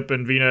the ship,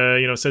 and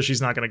Vina says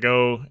she's not going to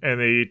go,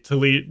 and the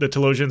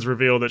Telosians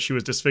reveal that she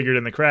was disfigured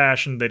in the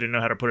crash, and they didn't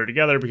know how to put her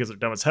together because they're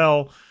dumb as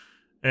hell.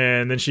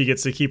 And then she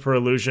gets to keep her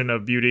illusion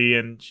of beauty,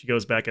 and she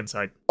goes back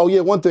inside. Oh,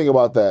 yeah, one thing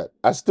about that.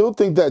 I still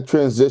think that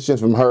transition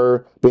from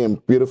her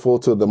being beautiful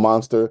to the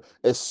monster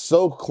is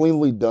so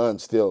cleanly done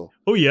still.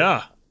 Oh,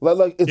 yeah.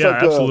 Like it's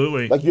like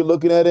absolutely. Like you're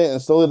looking at it, and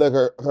slowly like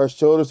her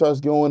shoulder starts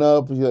going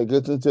up, and she like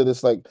gets into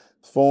this like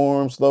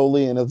form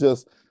slowly, and it's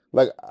just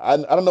like I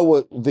don't know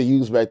what they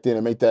used back then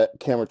to make that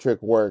camera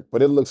trick work,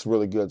 but it looks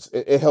really good.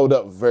 It held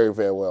up very,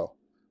 very well.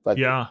 Like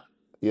yeah.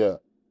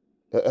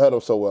 It held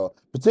up so well,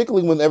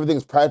 particularly when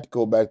everything's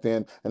practical back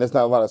then, and there's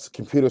not a lot of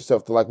computer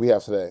stuff like we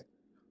have today.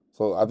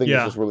 So I think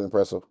it's just really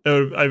impressive.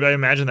 I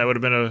imagine that would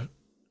have been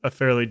a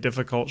fairly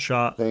difficult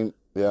shot.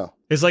 Yeah.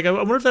 It's like, I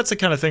wonder if that's the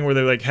kind of thing where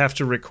they like have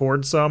to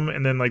record some,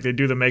 and then like they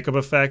do the makeup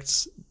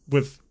effects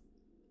with,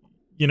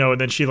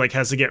 and then she like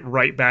has to get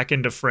right back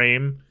into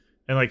frame,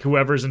 and like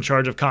whoever's in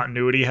charge of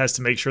continuity has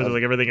to make sure that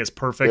like everything is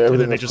perfect, and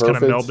then they just kind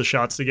of meld the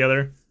shots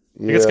together.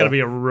 Yeah. Like, it's got to be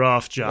a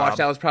rough job. Watch,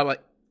 that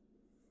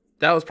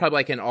was probably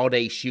like an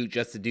all-day shoot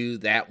just to do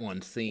that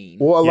one scene.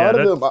 Well, a lot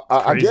of them,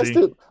 I guess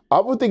I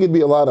would think it'd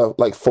be a lot of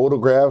like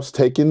photographs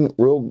taken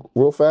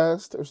real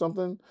fast or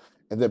something,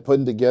 and then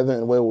putting together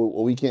in a way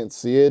where we can't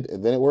see it,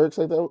 and then it works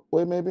like that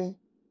way, maybe.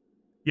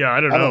 Yeah, I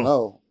don't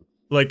know.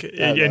 Like,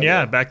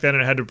 back then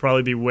it had to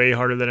probably be way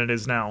harder than it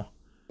is now.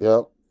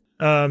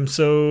 Yep.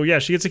 So yeah,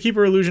 she gets to keep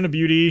her illusion of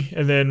beauty,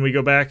 and then we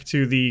go back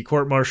to the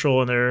court-martial,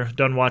 and they're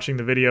done watching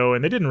the video,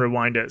 and they didn't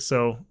rewind it,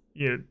 so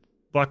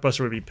Blockbuster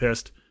would be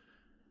pissed.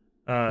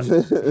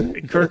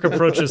 Kirk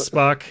approaches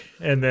Spock,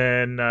 and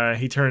then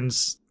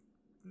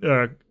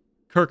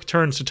Kirk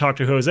turns to talk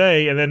to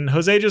Jose, and then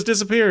Jose just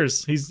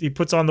disappears. He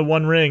puts on the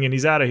one ring, and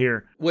he's out of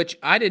here. Which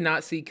I did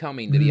not see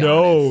coming, to be honest.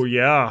 No,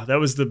 yeah. That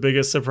was the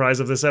biggest surprise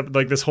of this episode.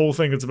 Like, this whole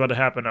thing that's about to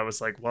happen, I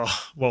was like,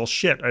 well,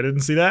 shit, I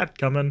didn't see that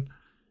coming.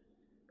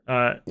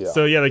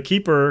 So, yeah, the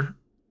Keeper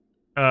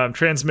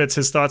transmits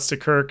his thoughts to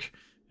Kirk,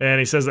 and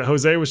he says that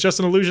Jose was just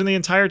an illusion the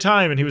entire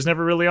time, and he was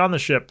never really on the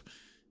ship.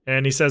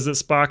 And he says that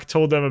Spock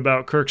told them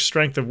about Kirk's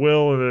strength of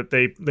will, and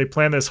that they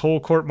planned this whole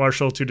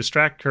court-martial to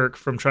distract Kirk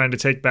from trying to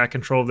take back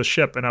control of the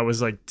ship. And I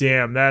was like,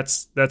 damn,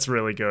 that's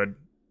really good.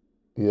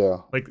 Yeah.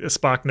 Like,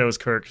 Spock knows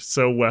Kirk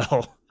so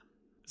well.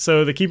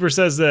 So the Keeper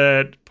says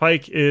that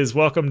Pike is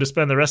welcome to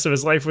spend the rest of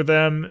his life with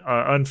them,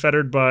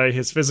 unfettered by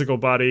his physical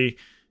body,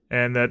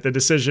 and that the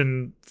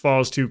decision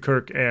falls to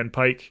Kirk and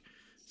Pike.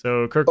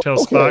 So Kirk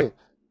tells Spock...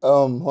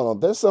 Hold on.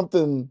 There's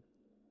something...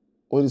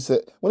 What he said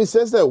when he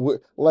says that, we're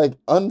like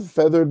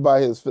unfeathered by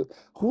his.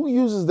 Who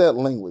uses that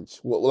language?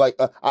 Like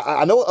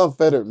I know what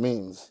unfeathered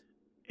means.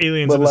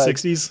 Aliens in the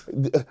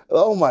 '60s.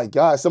 Oh my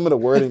God! Some of the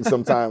wording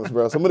sometimes,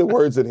 bro. Some of the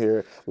words in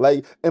here,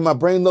 like, and my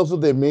brain knows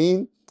what they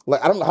mean.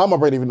 Like, I don't know how my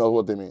brain even knows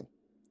what they mean.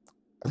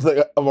 It's like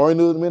I've already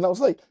knew what they mean. I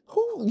was like,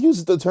 who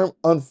uses the term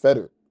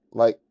unfettered?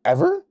 Like,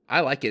 ever?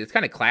 I like it. It's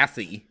kind of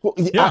classy. Well,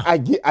 yeah. I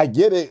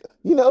get it.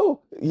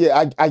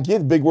 Yeah, I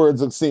get big words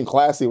that seem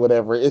classy,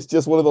 whatever. It's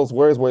just one of those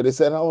words where they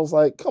said, I was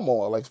like, come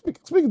on, like, speak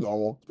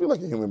normal. Speak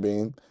like a human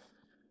being.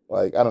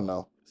 Like, I don't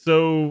know.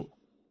 So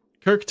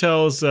Kirk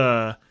tells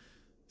Spock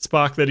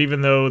that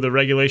even though the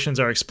regulations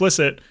are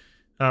explicit,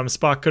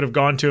 Spock could have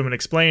gone to him and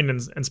explained, and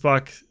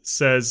Spock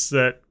says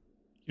that,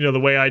 the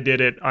way I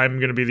did it, I'm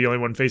going to be the only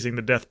one facing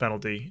the death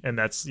penalty, and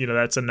that's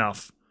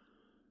enough.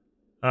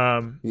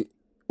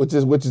 Which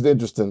is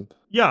interesting.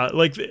 Yeah,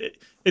 like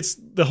it's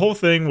the whole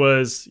thing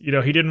was, he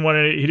didn't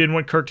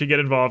want Kirk to get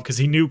involved because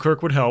he knew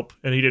Kirk would help,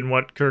 and he didn't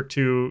want Kirk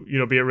to,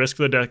 be at risk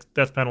for the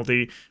death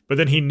penalty. But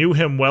then he knew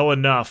him well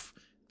enough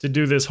to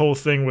do this whole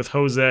thing with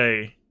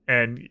Jose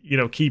and,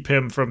 keep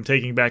him from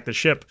taking back the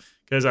ship.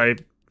 Because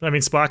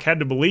Spock had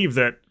to believe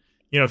that,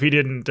 if he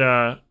didn't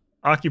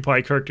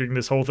occupy Kirk during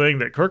this whole thing,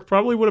 that Kirk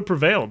probably would have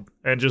prevailed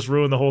and just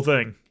ruined the whole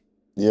thing.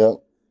 Yeah.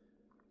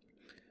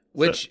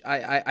 Which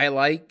I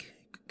like,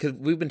 because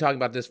we've been talking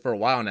about this for a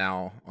while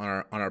now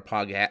on our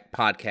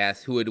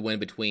podcast, who would win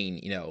between,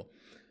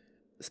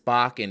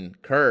 Spock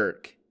and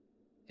Kirk.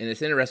 And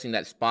it's interesting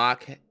that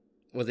Spock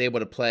was able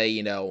to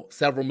play,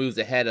 several moves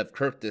ahead of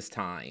Kirk this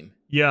time.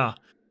 Yeah.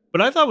 What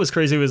I thought was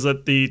crazy was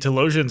that the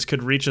Telosians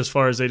could reach as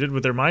far as they did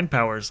with their mind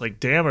powers. Like,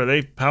 damn, are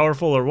they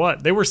powerful or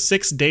what? They were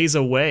 6 days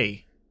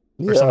away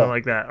or something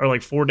like that, or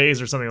like 4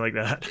 days or something like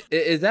that.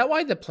 Is that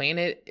why the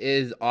planet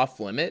is off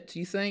limits,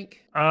 you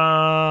think? We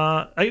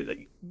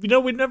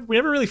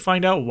never really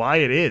find out why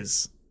it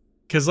is.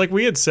 Because like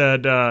we had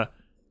said,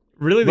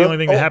 really the only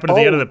thing that happened at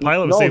the end of the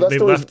pilot was they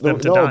left them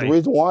to die. The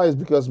reason why is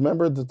because,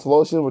 remember, the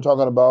Telosians were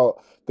talking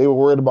about, they were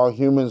worried about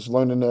humans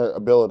learning their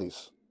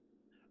abilities.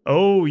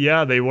 Oh,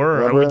 yeah, they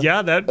were.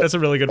 That's a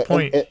really good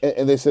point.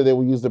 And they said they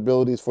would use the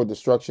abilities for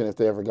destruction if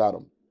they ever got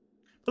them.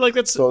 But like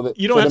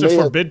you don't have to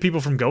forbid people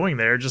from going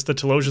there. Just the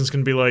Telosians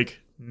can be like,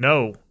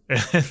 no,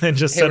 and then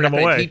just send them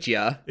away. Teach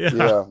ya.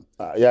 Yeah,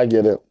 I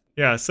get it.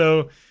 Yeah,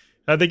 so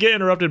they get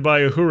interrupted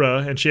by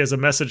Uhura, and she has a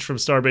message from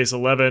Starbase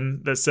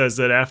 11 that says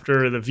that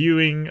after the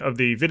viewing of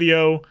the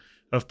video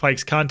of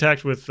Pike's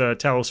contact with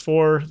Talos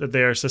 4, that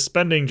they are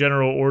suspending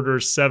General Order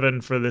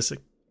 7 for this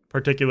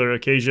particular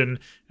occasion,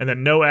 and that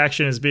no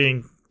action is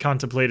being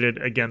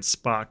contemplated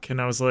against Spock. And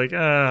I was like,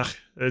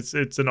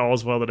 it's an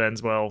all's well that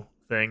ends well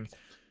thing.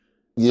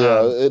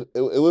 Yeah, it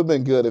would have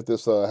been good if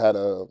this had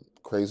a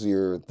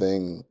crazier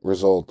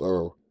result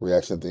or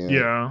reaction at the end.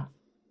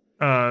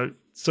 Yeah.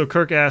 So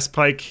Kirk asked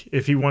Pike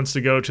if he wants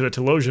to go to the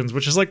Telosians,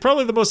 which is like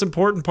probably the most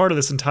important part of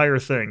this entire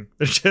thing.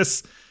 They're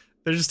just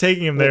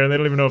taking him there, and they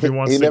don't even know if he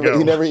wants to go.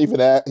 He never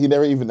even asked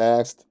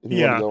if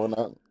he wanted to go or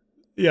not.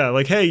 Yeah,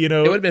 like, hey, it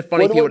would have been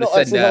funny if he would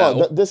have said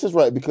no. This is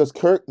right, because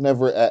Kirk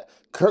never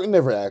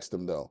asked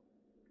him though.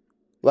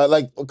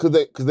 Like because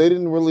they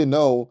didn't really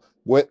know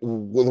what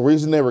the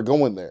reason they were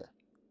going there.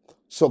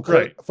 So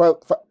Kirk, for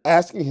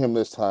asking him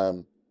this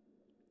time,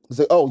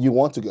 say, "Oh, you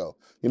want to go?"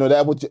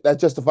 That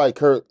justified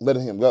Kirk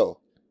letting him go.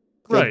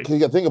 Right. Because you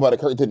got to think about it.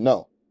 Kirk didn't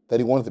know that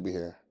he wanted to be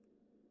here.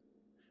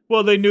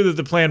 Well, they knew that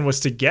the plan was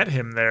to get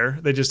him there.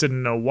 They just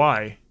didn't know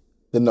why.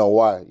 Didn't know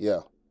why. Yeah.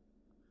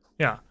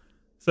 Yeah.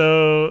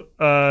 So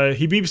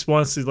he beeps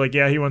once. He's like,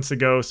 yeah, he wants to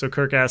go. So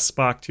Kirk asks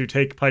Spock to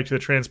take Pike to the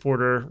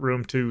transporter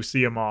room to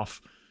see him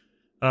off.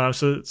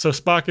 So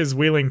Spock is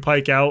wheeling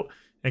Pike out,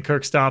 and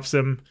Kirk stops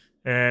him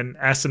and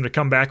asks him to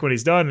come back when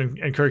he's done.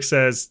 And Kirk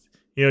says,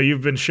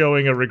 you've been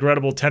showing a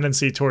regrettable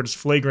tendency towards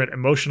flagrant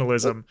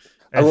emotionalism.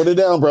 I wrote it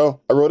down, bro.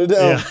 I wrote it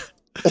down.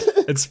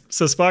 Yeah.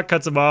 So Spock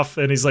cuts him off,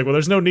 and he's like, well,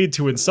 there's no need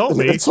to insult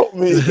me. Insult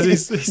me. He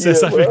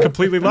says I've been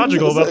completely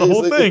logical about the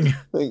whole thing.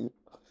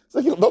 It's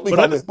like, don't be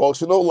kind of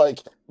emotional. Like,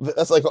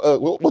 that's like,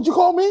 what'd you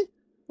call me?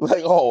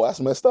 Like, oh, that's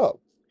messed up.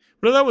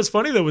 But that was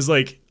funny, though, was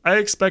like, I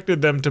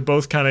expected them to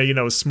both kind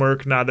of,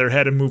 smirk, nod their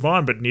head, and move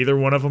on, but neither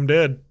one of them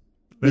did.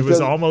 It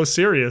was almost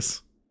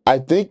serious. I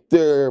think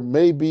there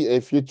may be a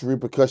future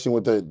repercussion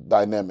with the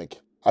dynamic.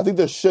 I think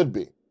there should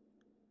be.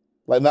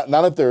 Like,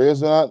 not if there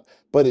is not,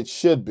 but it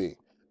should be.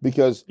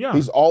 Because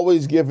he's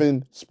always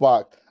given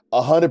Spock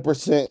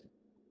 100%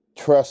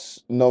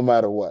 trust no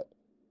matter what.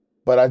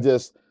 But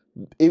this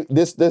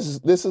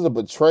is a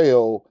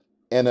betrayal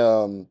and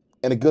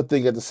a good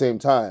thing at the same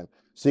time.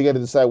 So you got to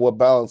decide what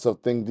balance of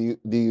thing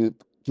do you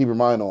keep your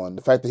mind on.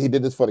 The fact that he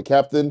did this for the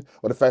captain,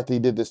 or the fact that he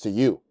did this to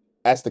you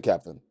as the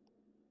captain.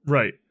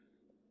 Right.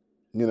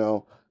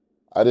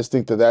 I just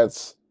think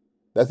that's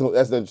the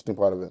interesting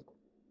part of it.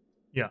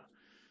 Yeah.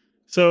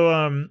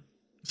 So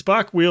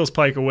Spock wheels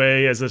Pike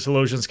away as the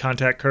Telosians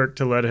contact Kirk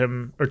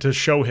to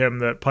show him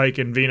that Pike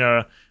and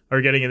Vina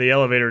are getting in the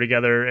elevator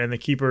together, and the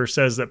Keeper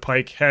says that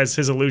Pike has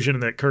his illusion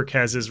and that Kirk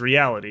has his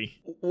reality.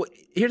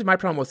 Here's my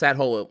problem with that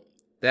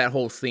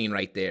whole scene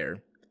right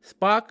there.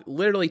 Spock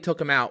literally took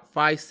him out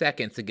 5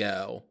 seconds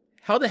ago.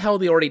 How the hell are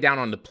they already down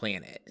on the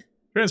planet?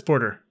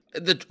 Transporter.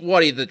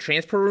 The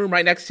transport room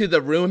right next to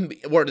the room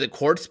where the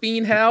court's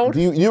being held?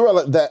 You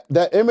realize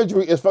that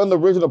imagery is from the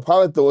original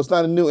pilot, though. It's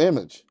not a new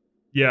image.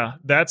 Yeah,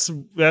 that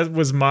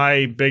was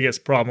my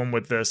biggest problem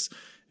with this,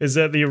 is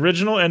that the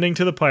original ending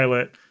to the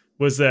pilot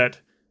was that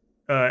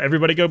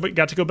everybody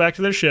got to go back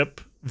to their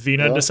ship.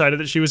 Vina decided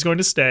that she was going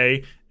to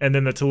stay, and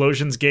then the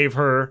Telosians gave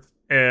her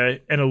an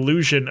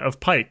illusion of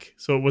Pike,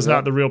 so it was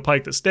not the real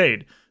Pike that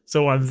stayed.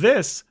 So on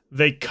this,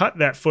 they cut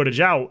that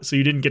footage out, so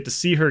you didn't get to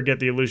see her get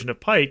the illusion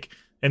of Pike.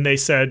 and they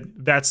said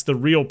that's the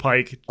real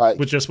Pike, Like,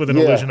 with an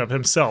illusion of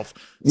himself.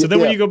 So then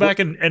when you go back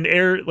and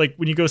air, like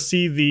when you go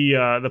see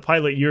the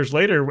pilot years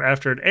later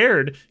after it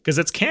aired, because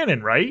it's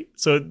canon, right?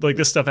 So like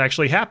this stuff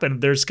actually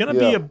happened. There's gonna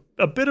be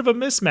a bit of a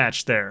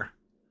mismatch there.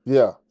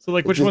 Yeah. So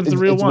like, which one's the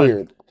real one?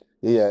 Weird.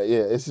 Yeah.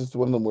 It's just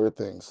one of them weird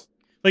things.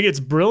 Like, it's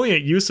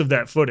brilliant use of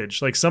that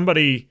footage. Like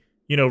somebody,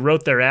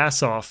 wrote their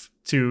ass off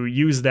to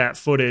use that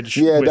footage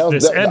with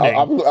this ending.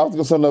 I was going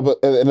to sum up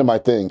at the end of my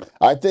thing.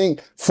 I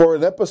think for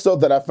an episode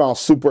that I found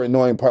super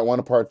annoying, part 1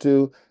 and part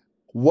 2,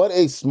 what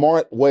a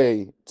smart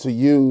way to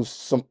use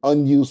some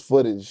unused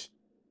footage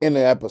in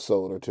an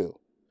episode or two.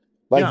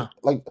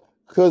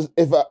 Because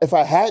if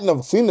I hadn't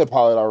have seen the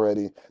pilot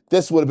already,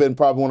 this would have been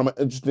probably one of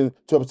my interesting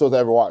 2 episodes I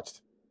ever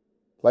watched.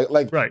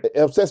 Right. It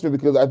upsets me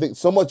because I think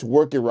so much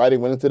work and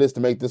writing went into this to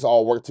make this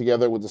all work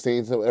together with the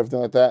scenes and everything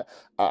like that.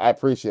 I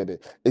appreciate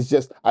it. It's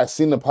just I've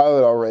seen the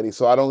pilot already,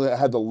 so I don't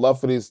have the love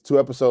for these 2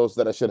 episodes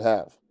that I should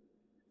have.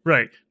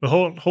 Right. But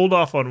hold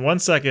off on 1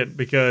 second,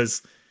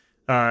 because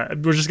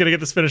we're just gonna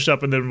get this finished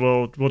up, and then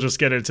we'll just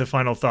get into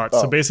final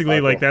thoughts. So basically,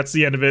 that's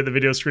the end of it. The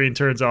video screen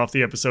turns off,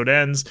 the episode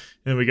ends,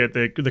 and then we get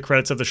the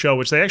credits of the show,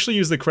 which they actually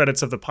use the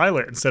credits of the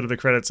pilot instead of the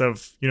credits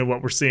of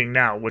what we're seeing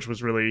now, which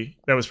was pretty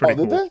cool.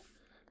 Did they?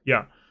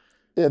 Yeah.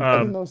 Yeah, I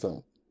didn't know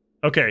so.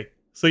 Okay.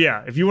 So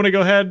yeah, if you want to go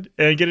ahead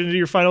and get into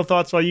your final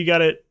thoughts while you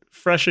got it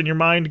fresh in your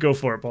mind, go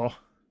for it, Paul.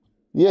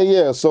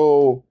 Yeah.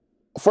 So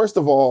first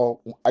of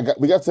all,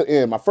 we got to the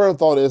end. My first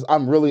thought is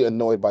I'm really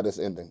annoyed by this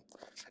ending.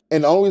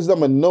 And the only reason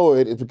I'm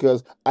annoyed is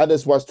because I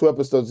just watched 2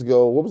 episodes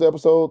ago. What was the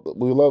episode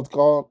we loved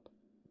called?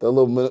 The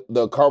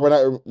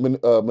Carbonite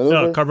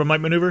Maneuver?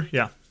 Carbonite Maneuver,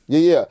 yeah.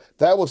 Yeah.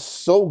 That was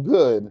so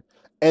good.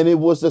 And it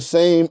was the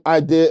same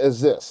idea as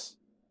this.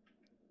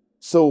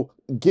 So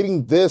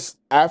getting this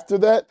after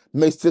that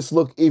makes this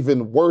look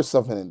even worse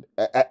of an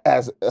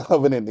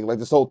ending, like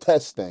this whole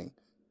test thing.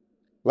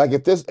 Like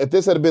if this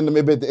had been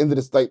maybe at the end of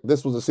this, like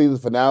this was the season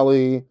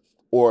finale,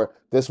 or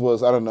this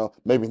was, I don't know,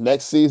 maybe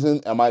next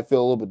season, I might feel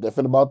a little bit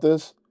different about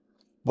this.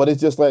 But it's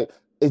just like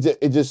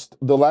it just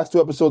the last 2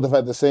 episodes have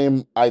had the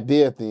same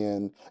idea at the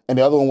end, and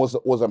the other one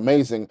was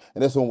amazing,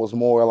 and this one was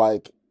more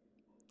like,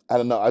 I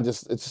don't know,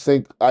 it's the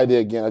same idea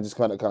again. I just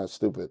kind of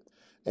stupid.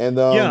 And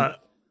yeah.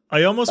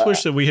 I almost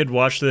wish that we had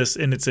watched this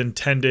in its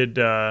intended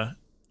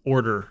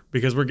order,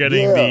 because we're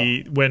getting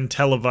the when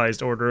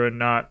televised order and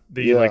not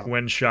the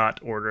when shot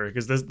order,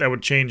 because that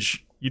would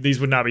change. These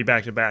would not be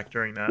back to back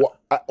during that.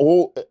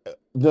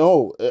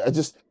 No,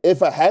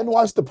 if I hadn't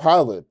watched the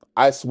pilot,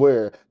 I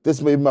swear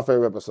this may be my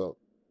favorite episode,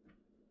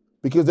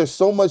 because there's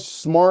so much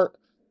smart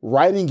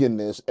writing in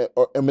this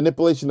and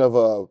manipulation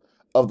of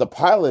the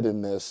pilot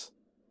in this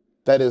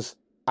that is.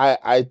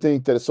 I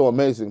think that it's so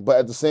amazing. But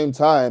at the same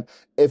time,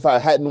 if I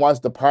hadn't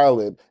watched the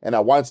pilot and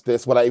I watched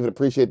this, would I even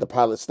appreciate the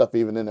pilot stuff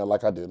even in there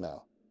like I do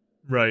now?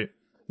 Right.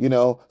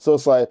 So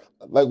it's like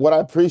what I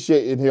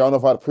appreciate in here, I don't know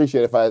if I'd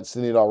appreciate it if I had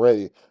seen it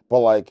already, but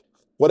like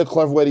what a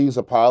clever way to use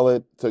a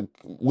pilot to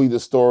weave the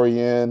story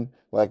in.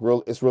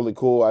 It's really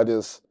cool. I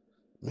wish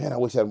I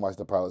hadn't watched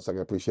the pilot so I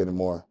could appreciate it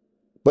more.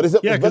 But it's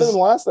better than the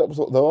last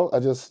episode though.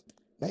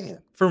 Man.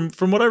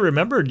 From what I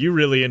remembered, you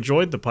really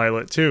enjoyed the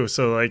pilot too.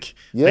 So I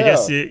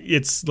guess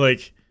it's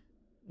like,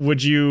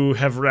 would you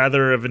have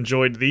rather have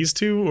enjoyed these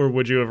 2, or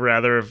would you have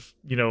rather have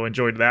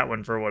enjoyed that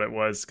one for what it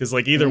was? Because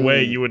either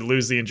way, you would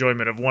lose the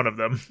enjoyment of one of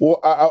them.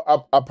 Well,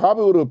 I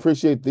probably would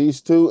appreciate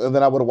these 2, and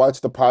then I would have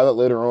watched the pilot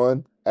later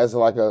on as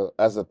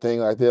a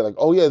thing like that. Like,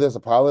 oh yeah, there's a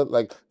pilot.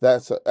 Like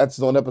that's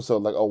its own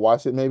episode. Like, oh,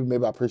 watch it.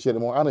 Maybe I appreciate it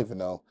more. I don't even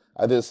know.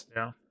 It just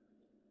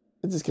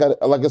kind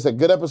of, like I said,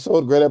 good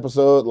episode, great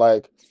episode.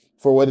 Like,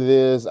 for what it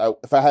is,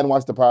 if I hadn't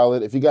watched the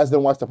pilot, if you guys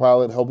didn't watch the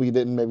pilot, hope you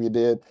didn't, maybe you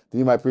did, then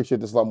you might appreciate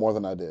this a lot more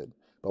than I did.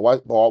 But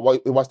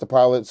we watched the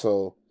pilot,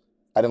 so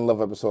I didn't love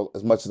the episode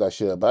as much as I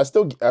should. But I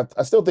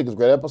still think it's a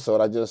great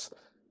episode.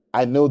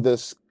 I know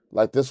this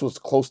was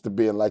close to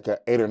being like an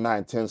 8 or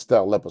 9, 10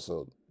 style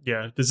episode.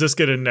 Yeah. Does this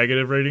get a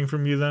negative rating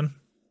from you then?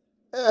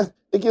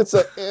 It gets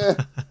not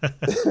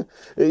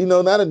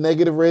a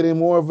negative rating,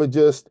 more of a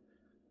just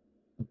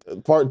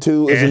part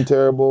 2 isn't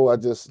terrible.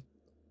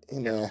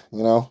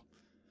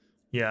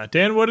 Yeah.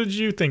 Dan, what did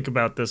you think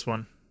about this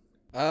one?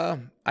 I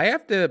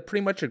have to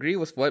pretty much agree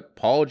with what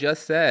Paul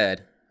just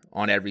said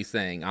on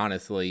everything,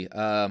 honestly.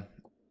 I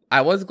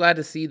was glad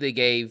to see they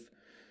gave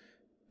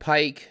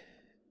Pike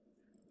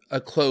a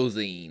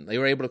closing. They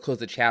were able to close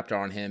the chapter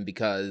on him,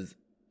 because,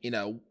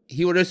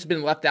 he would have just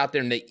been left out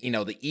there in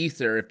the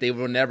ether if they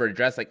would never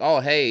address, like, oh,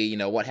 hey,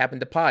 what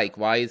happened to Pike?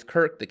 Why is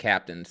Kirk the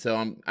captain? So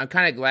I'm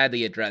kind of glad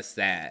they addressed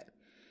that.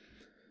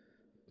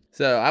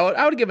 So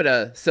I would give it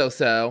a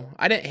so-so.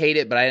 I didn't hate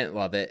it, but I didn't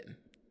love it.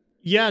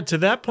 Yeah, to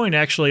that point,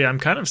 actually, I'm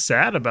kind of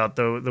sad about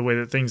the way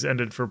that things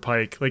ended for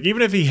Pike. Like,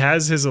 even if he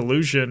has his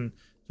illusion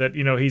that,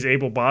 he's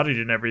able-bodied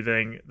and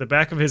everything, the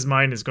back of his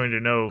mind is going to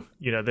know,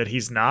 that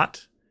he's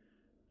not.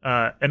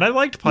 And I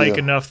liked Pike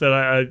enough that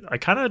I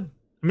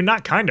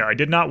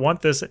did not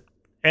want this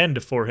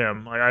end for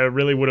him. I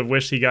really would have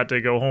wished he got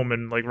to go home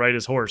and, ride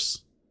his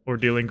horse, or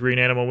dealing green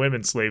animal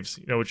women slaves,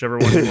 whichever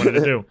one he wanted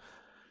to do.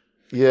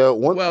 Yeah,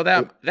 Well,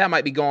 that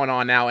might be going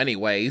on now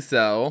anyway.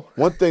 So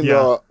one thing Yeah.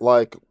 though,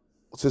 like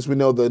since we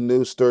know the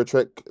new Star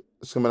Trek's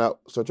coming out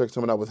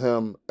with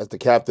him as the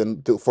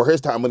captain for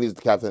his time when he's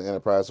the captain of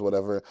Enterprise or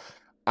whatever.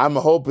 I'm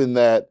hoping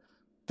that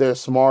they're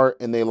smart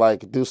and they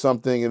like do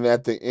something, and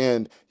at the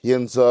end he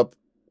ends up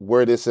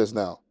where this is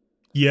now.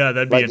 Yeah,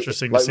 that'd be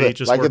interesting to see.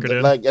 Just Like work at it the,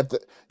 in. like at the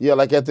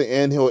like at the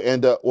end he'll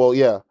end up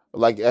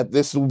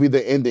this will be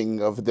the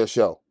ending of the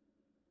show.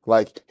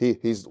 Like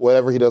he's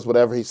whatever he does,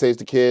 whatever he saves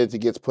the kids, he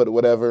gets put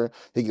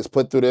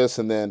through this,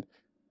 and then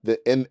the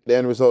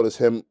end result is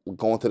him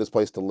going to this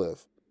place to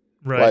live.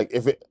 Right. Like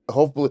if it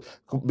hopefully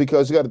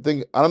because you got to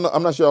think. I don't know.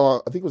 I'm not sure. How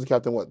long, I think it was a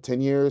captain. What 10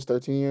 years,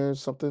 13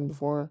 years, something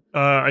before.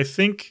 I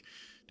think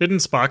didn't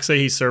Spock say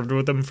he served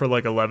with them for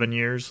like 11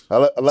 years?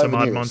 11 Some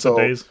odd years. months So of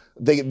days.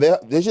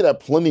 they should have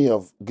plenty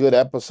of good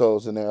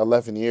episodes in their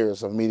 11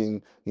 years of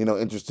meeting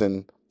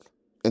interesting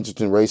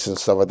races and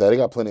stuff like that. They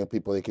got plenty of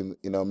people they can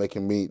make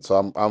him meet.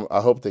 So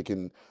I hope they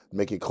can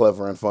make it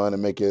clever and fun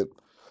and make it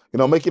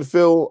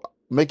feel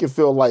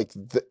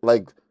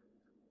like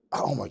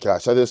oh my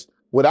gosh,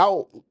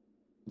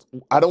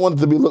 I don't want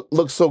it to be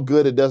look so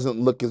good it doesn't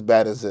look as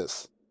bad as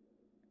this.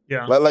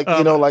 Yeah. Like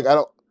I don't want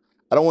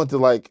to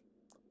like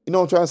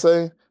what I'm trying to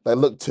say, like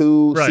look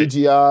too Right.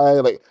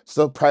 CGI, like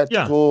so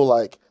practical. Yeah.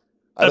 Like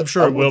I'm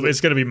sure it will.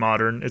 It's going to be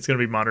modern. It's going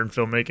to be modern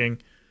filmmaking.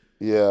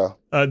 Yeah.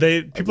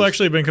 People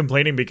actually have been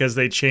complaining because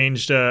they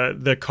changed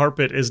the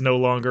carpet is no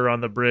longer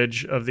on the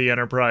bridge of the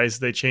Enterprise.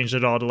 They changed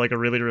it all to like a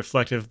really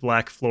reflective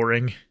black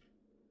flooring.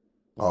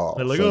 Oh,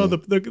 they're like,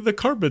 the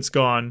carpet's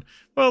gone.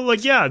 Well,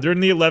 like, yeah, during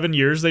the 11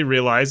 years, they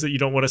realized that you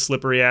don't want a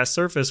slippery ass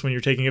surface when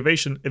you're taking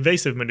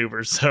evasive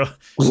maneuvers. So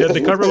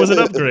the carpet was an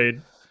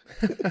upgrade.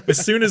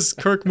 As soon as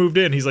Kirk moved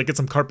in, he's like, get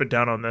some carpet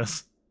down on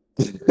this.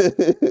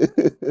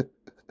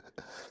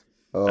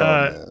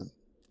 Man.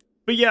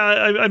 But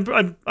yeah,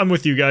 I'm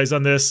with you guys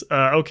on this.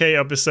 Okay,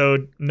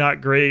 episode,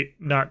 not great,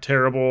 not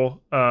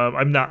terrible.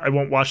 I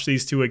won't watch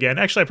these two again.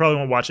 Actually, I probably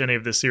won't watch any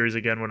of this series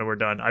again when we're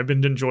done. I've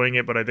been enjoying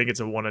it, but I think it's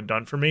a one and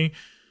done for me.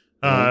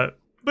 But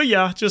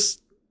yeah,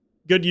 just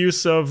good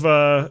use of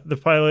the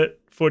pilot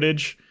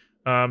footage.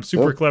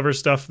 Super clever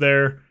stuff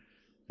there,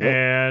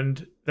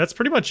 and that's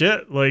pretty much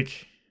it.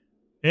 Like,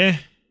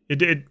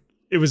 it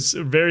was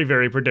very,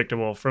 very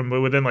predictable from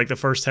within like the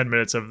first 10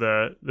 minutes of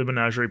the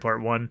Menagerie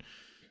Part 1.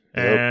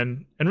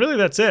 And really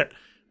that's it.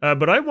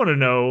 But I want to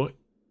know,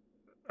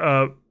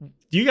 do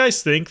you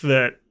guys think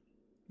that,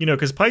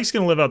 because Pike's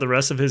going to live out the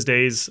rest of his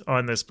days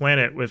on this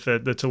planet with the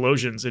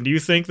Telosians, and do you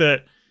think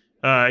that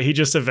he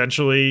just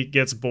eventually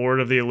gets bored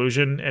of the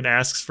illusion and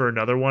asks for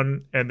another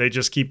one, and they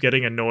just keep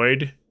getting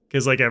annoyed?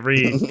 Because like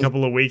every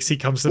couple of weeks he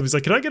comes to them, he's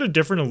like, can I get a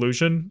different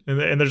illusion? And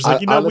they're just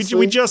like, honestly,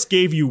 we just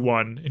gave you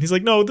one. And he's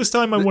like, no, this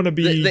time I want to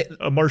be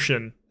a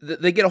Martian.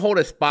 They get a hold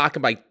of Spock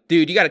and like,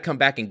 dude, you got to come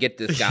back and get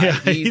this guy. Yeah,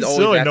 he's always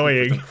so asking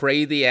annoying. for some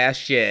crazy ass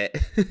shit.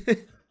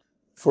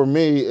 For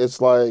me, it's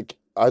like,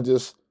 I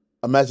just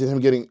imagine him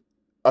getting,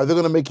 are they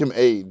going to make him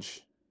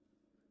age?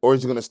 Or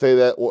is he going to stay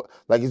that,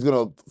 like he's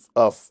going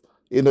to,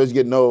 even though he's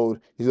getting old,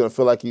 he's going to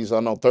feel like he's,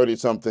 30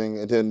 something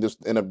and then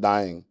just end up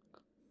dying.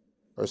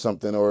 Or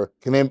something, or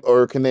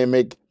can they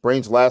make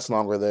brains last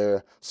longer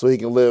there so he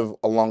can live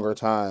a longer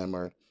time?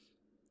 Or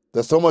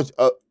there's so much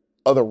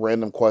other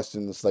random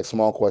questions, like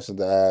small questions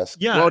to ask.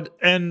 Yeah, well,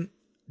 and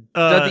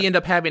does he end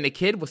up having a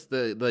kid with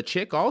the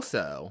chick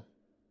also?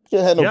 He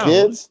can't have no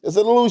kids. It's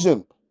an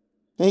illusion.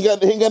 He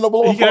ain't got no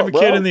blow. He can have a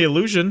kid in the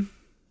illusion.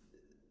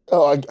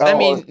 I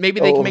mean, maybe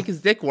they can make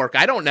his dick work.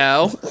 I don't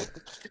know.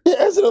 Yeah,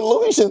 it's an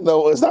illusion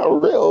though. It's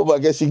not real. But I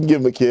guess you can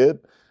give him a kid.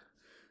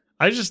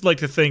 I just like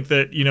to think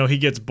that, he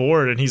gets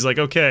bored and he's like,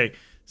 okay,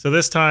 so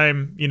this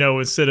time,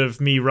 instead of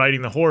me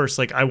riding the horse,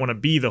 like I want to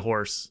be the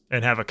horse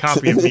and have a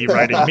copy of me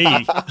riding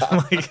me.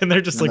 And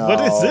they're just like, what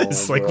is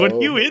this? Bro. Like, what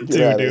are you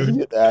into, dude?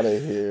 Get out of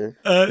here.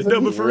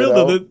 No, but for real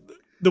though,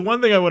 the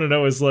one thing I want to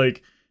know is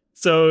like,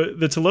 so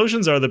the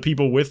Telosians are the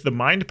people with the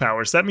mind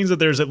powers. So that means that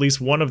there's at least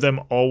one of them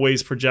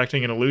always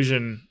projecting an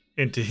illusion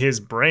into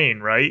his brain,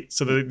 right?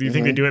 So do you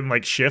think they do it in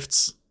like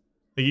shifts?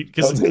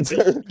 Because you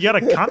got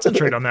to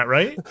concentrate on that,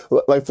 right?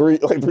 Like three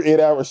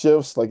 8-hour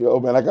shifts. Like, oh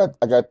man, I got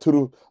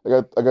 3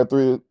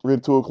 to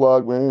 2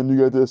 o'clock. Man, you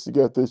got this, you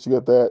got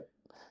that.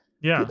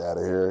 Yeah, get out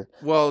of here.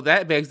 Well,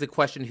 that begs the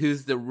question: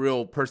 who's the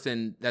real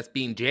person that's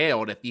being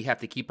jailed if you have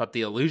to keep up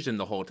the illusion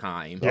the whole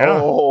time? Yeah.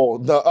 Oh,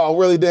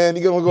 really, Dan?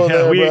 You gonna go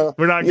there, bro?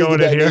 We're not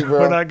going in here. Deep,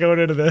 we're not going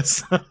into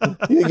this.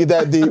 You didn't get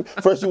that deep.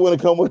 First, you want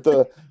to come with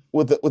the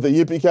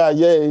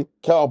yippee-ki-yay,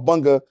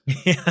 cowabunga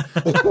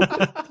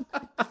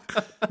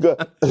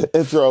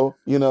intro,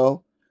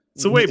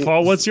 So wait,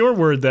 Paul, what's your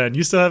word then?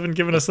 You still haven't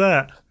given us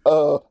that.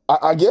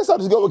 I guess I'll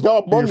just go with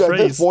cowabunga at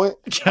this point.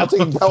 I'm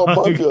taking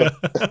cowabunga.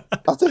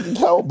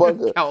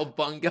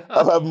 Cowabunga.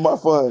 I'm having my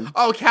fun.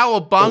 Oh,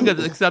 cowabunga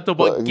is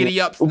acceptable.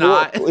 Giddy up,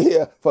 snot.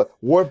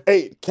 Warp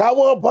 8,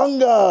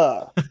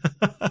 cowabunga.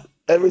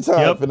 Every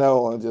time from now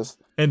on,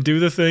 just. And do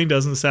the thing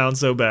doesn't sound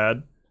so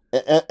bad.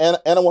 And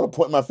I want to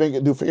point my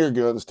finger, do finger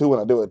guns too when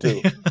I do it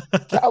too.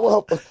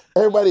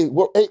 Everybody,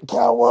 hey,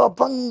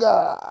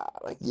 cowabunga!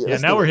 Like, yeah, Yeah,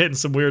 let's now do we're it. hitting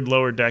some weird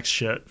lower decks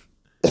shit.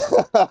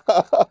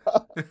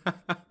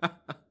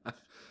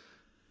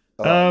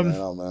 Oh man,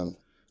 oh man.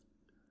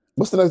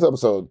 What's the next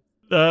episode?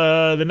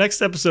 The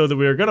next episode that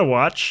we are going to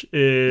watch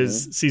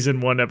is Mhm. season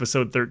 1,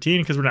 episode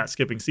 13, because we're not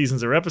skipping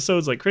seasons or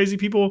episodes like crazy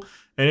people.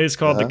 And it is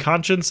called The Uh-huh.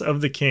 Conscience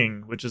of the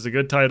King, which is a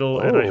good title.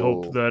 And I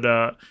hope Oh.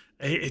 that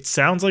it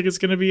sounds like it's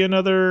going to be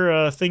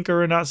another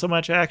thinker and not so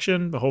much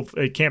action. But hope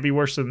it can't be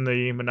worse than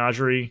the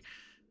Menagerie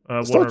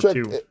 1 Star or Trek,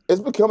 2.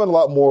 it's becoming a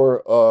lot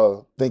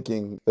more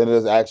thinking than it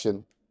is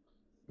action.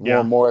 More Yeah.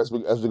 and more as we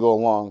go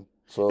along.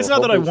 So It's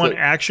not that I hopefully want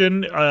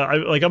action.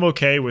 I'm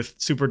okay with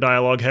super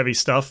dialogue heavy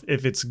stuff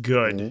if it's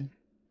good, Mhm.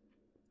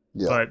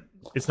 Yeah. but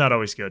it's not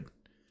always good.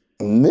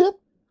 Nip.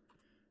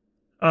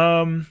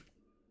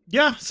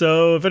 Yeah,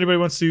 so if anybody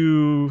wants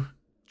to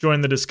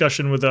join the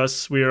discussion with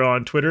us, we are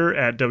on Twitter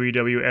at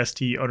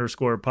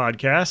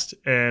WWST_podcast,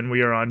 and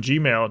we are on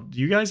Gmail. Do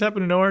you guys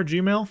happen to know our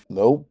Gmail?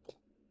 Nope.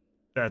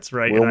 That's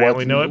right, We're and I only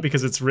watching- know it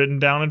because it's written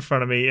down in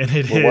front of me, and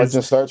it We're is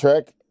watching Star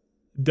Trek.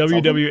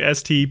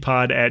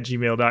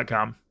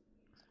 WWSTpod@gmail.com.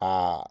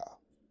 Ah.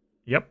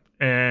 Yep,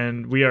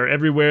 and we are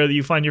everywhere that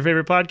you find your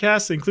favorite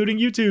podcasts, including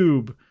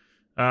YouTube.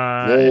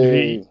 And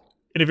Yay.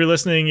 if you're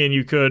listening and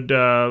you could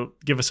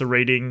give us a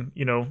rating,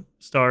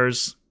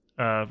 stars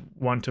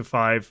 1 to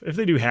 5. If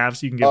they do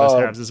halves, you can give us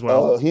halves as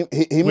well. He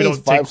We means don't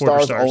take 5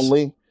 quarter stars stars.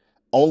 only.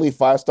 Only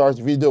 5 stars.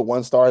 If you do it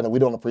 1 star, then we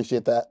don't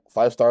appreciate that.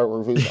 5-star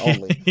reviews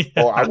only.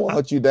 Yeah. Or I will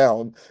hunt you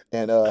down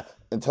and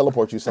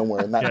teleport you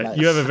somewhere. Not Yeah, nice.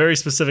 you have a very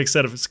specific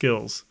set of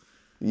skills.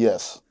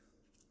 Yes.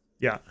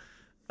 Yeah.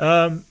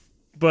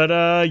 But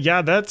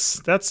yeah,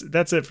 that's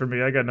it for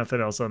me. I got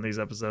nothing else on these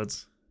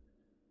episodes.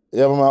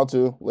 Yeah, I'm out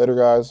too. Later,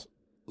 guys.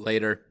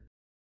 Later.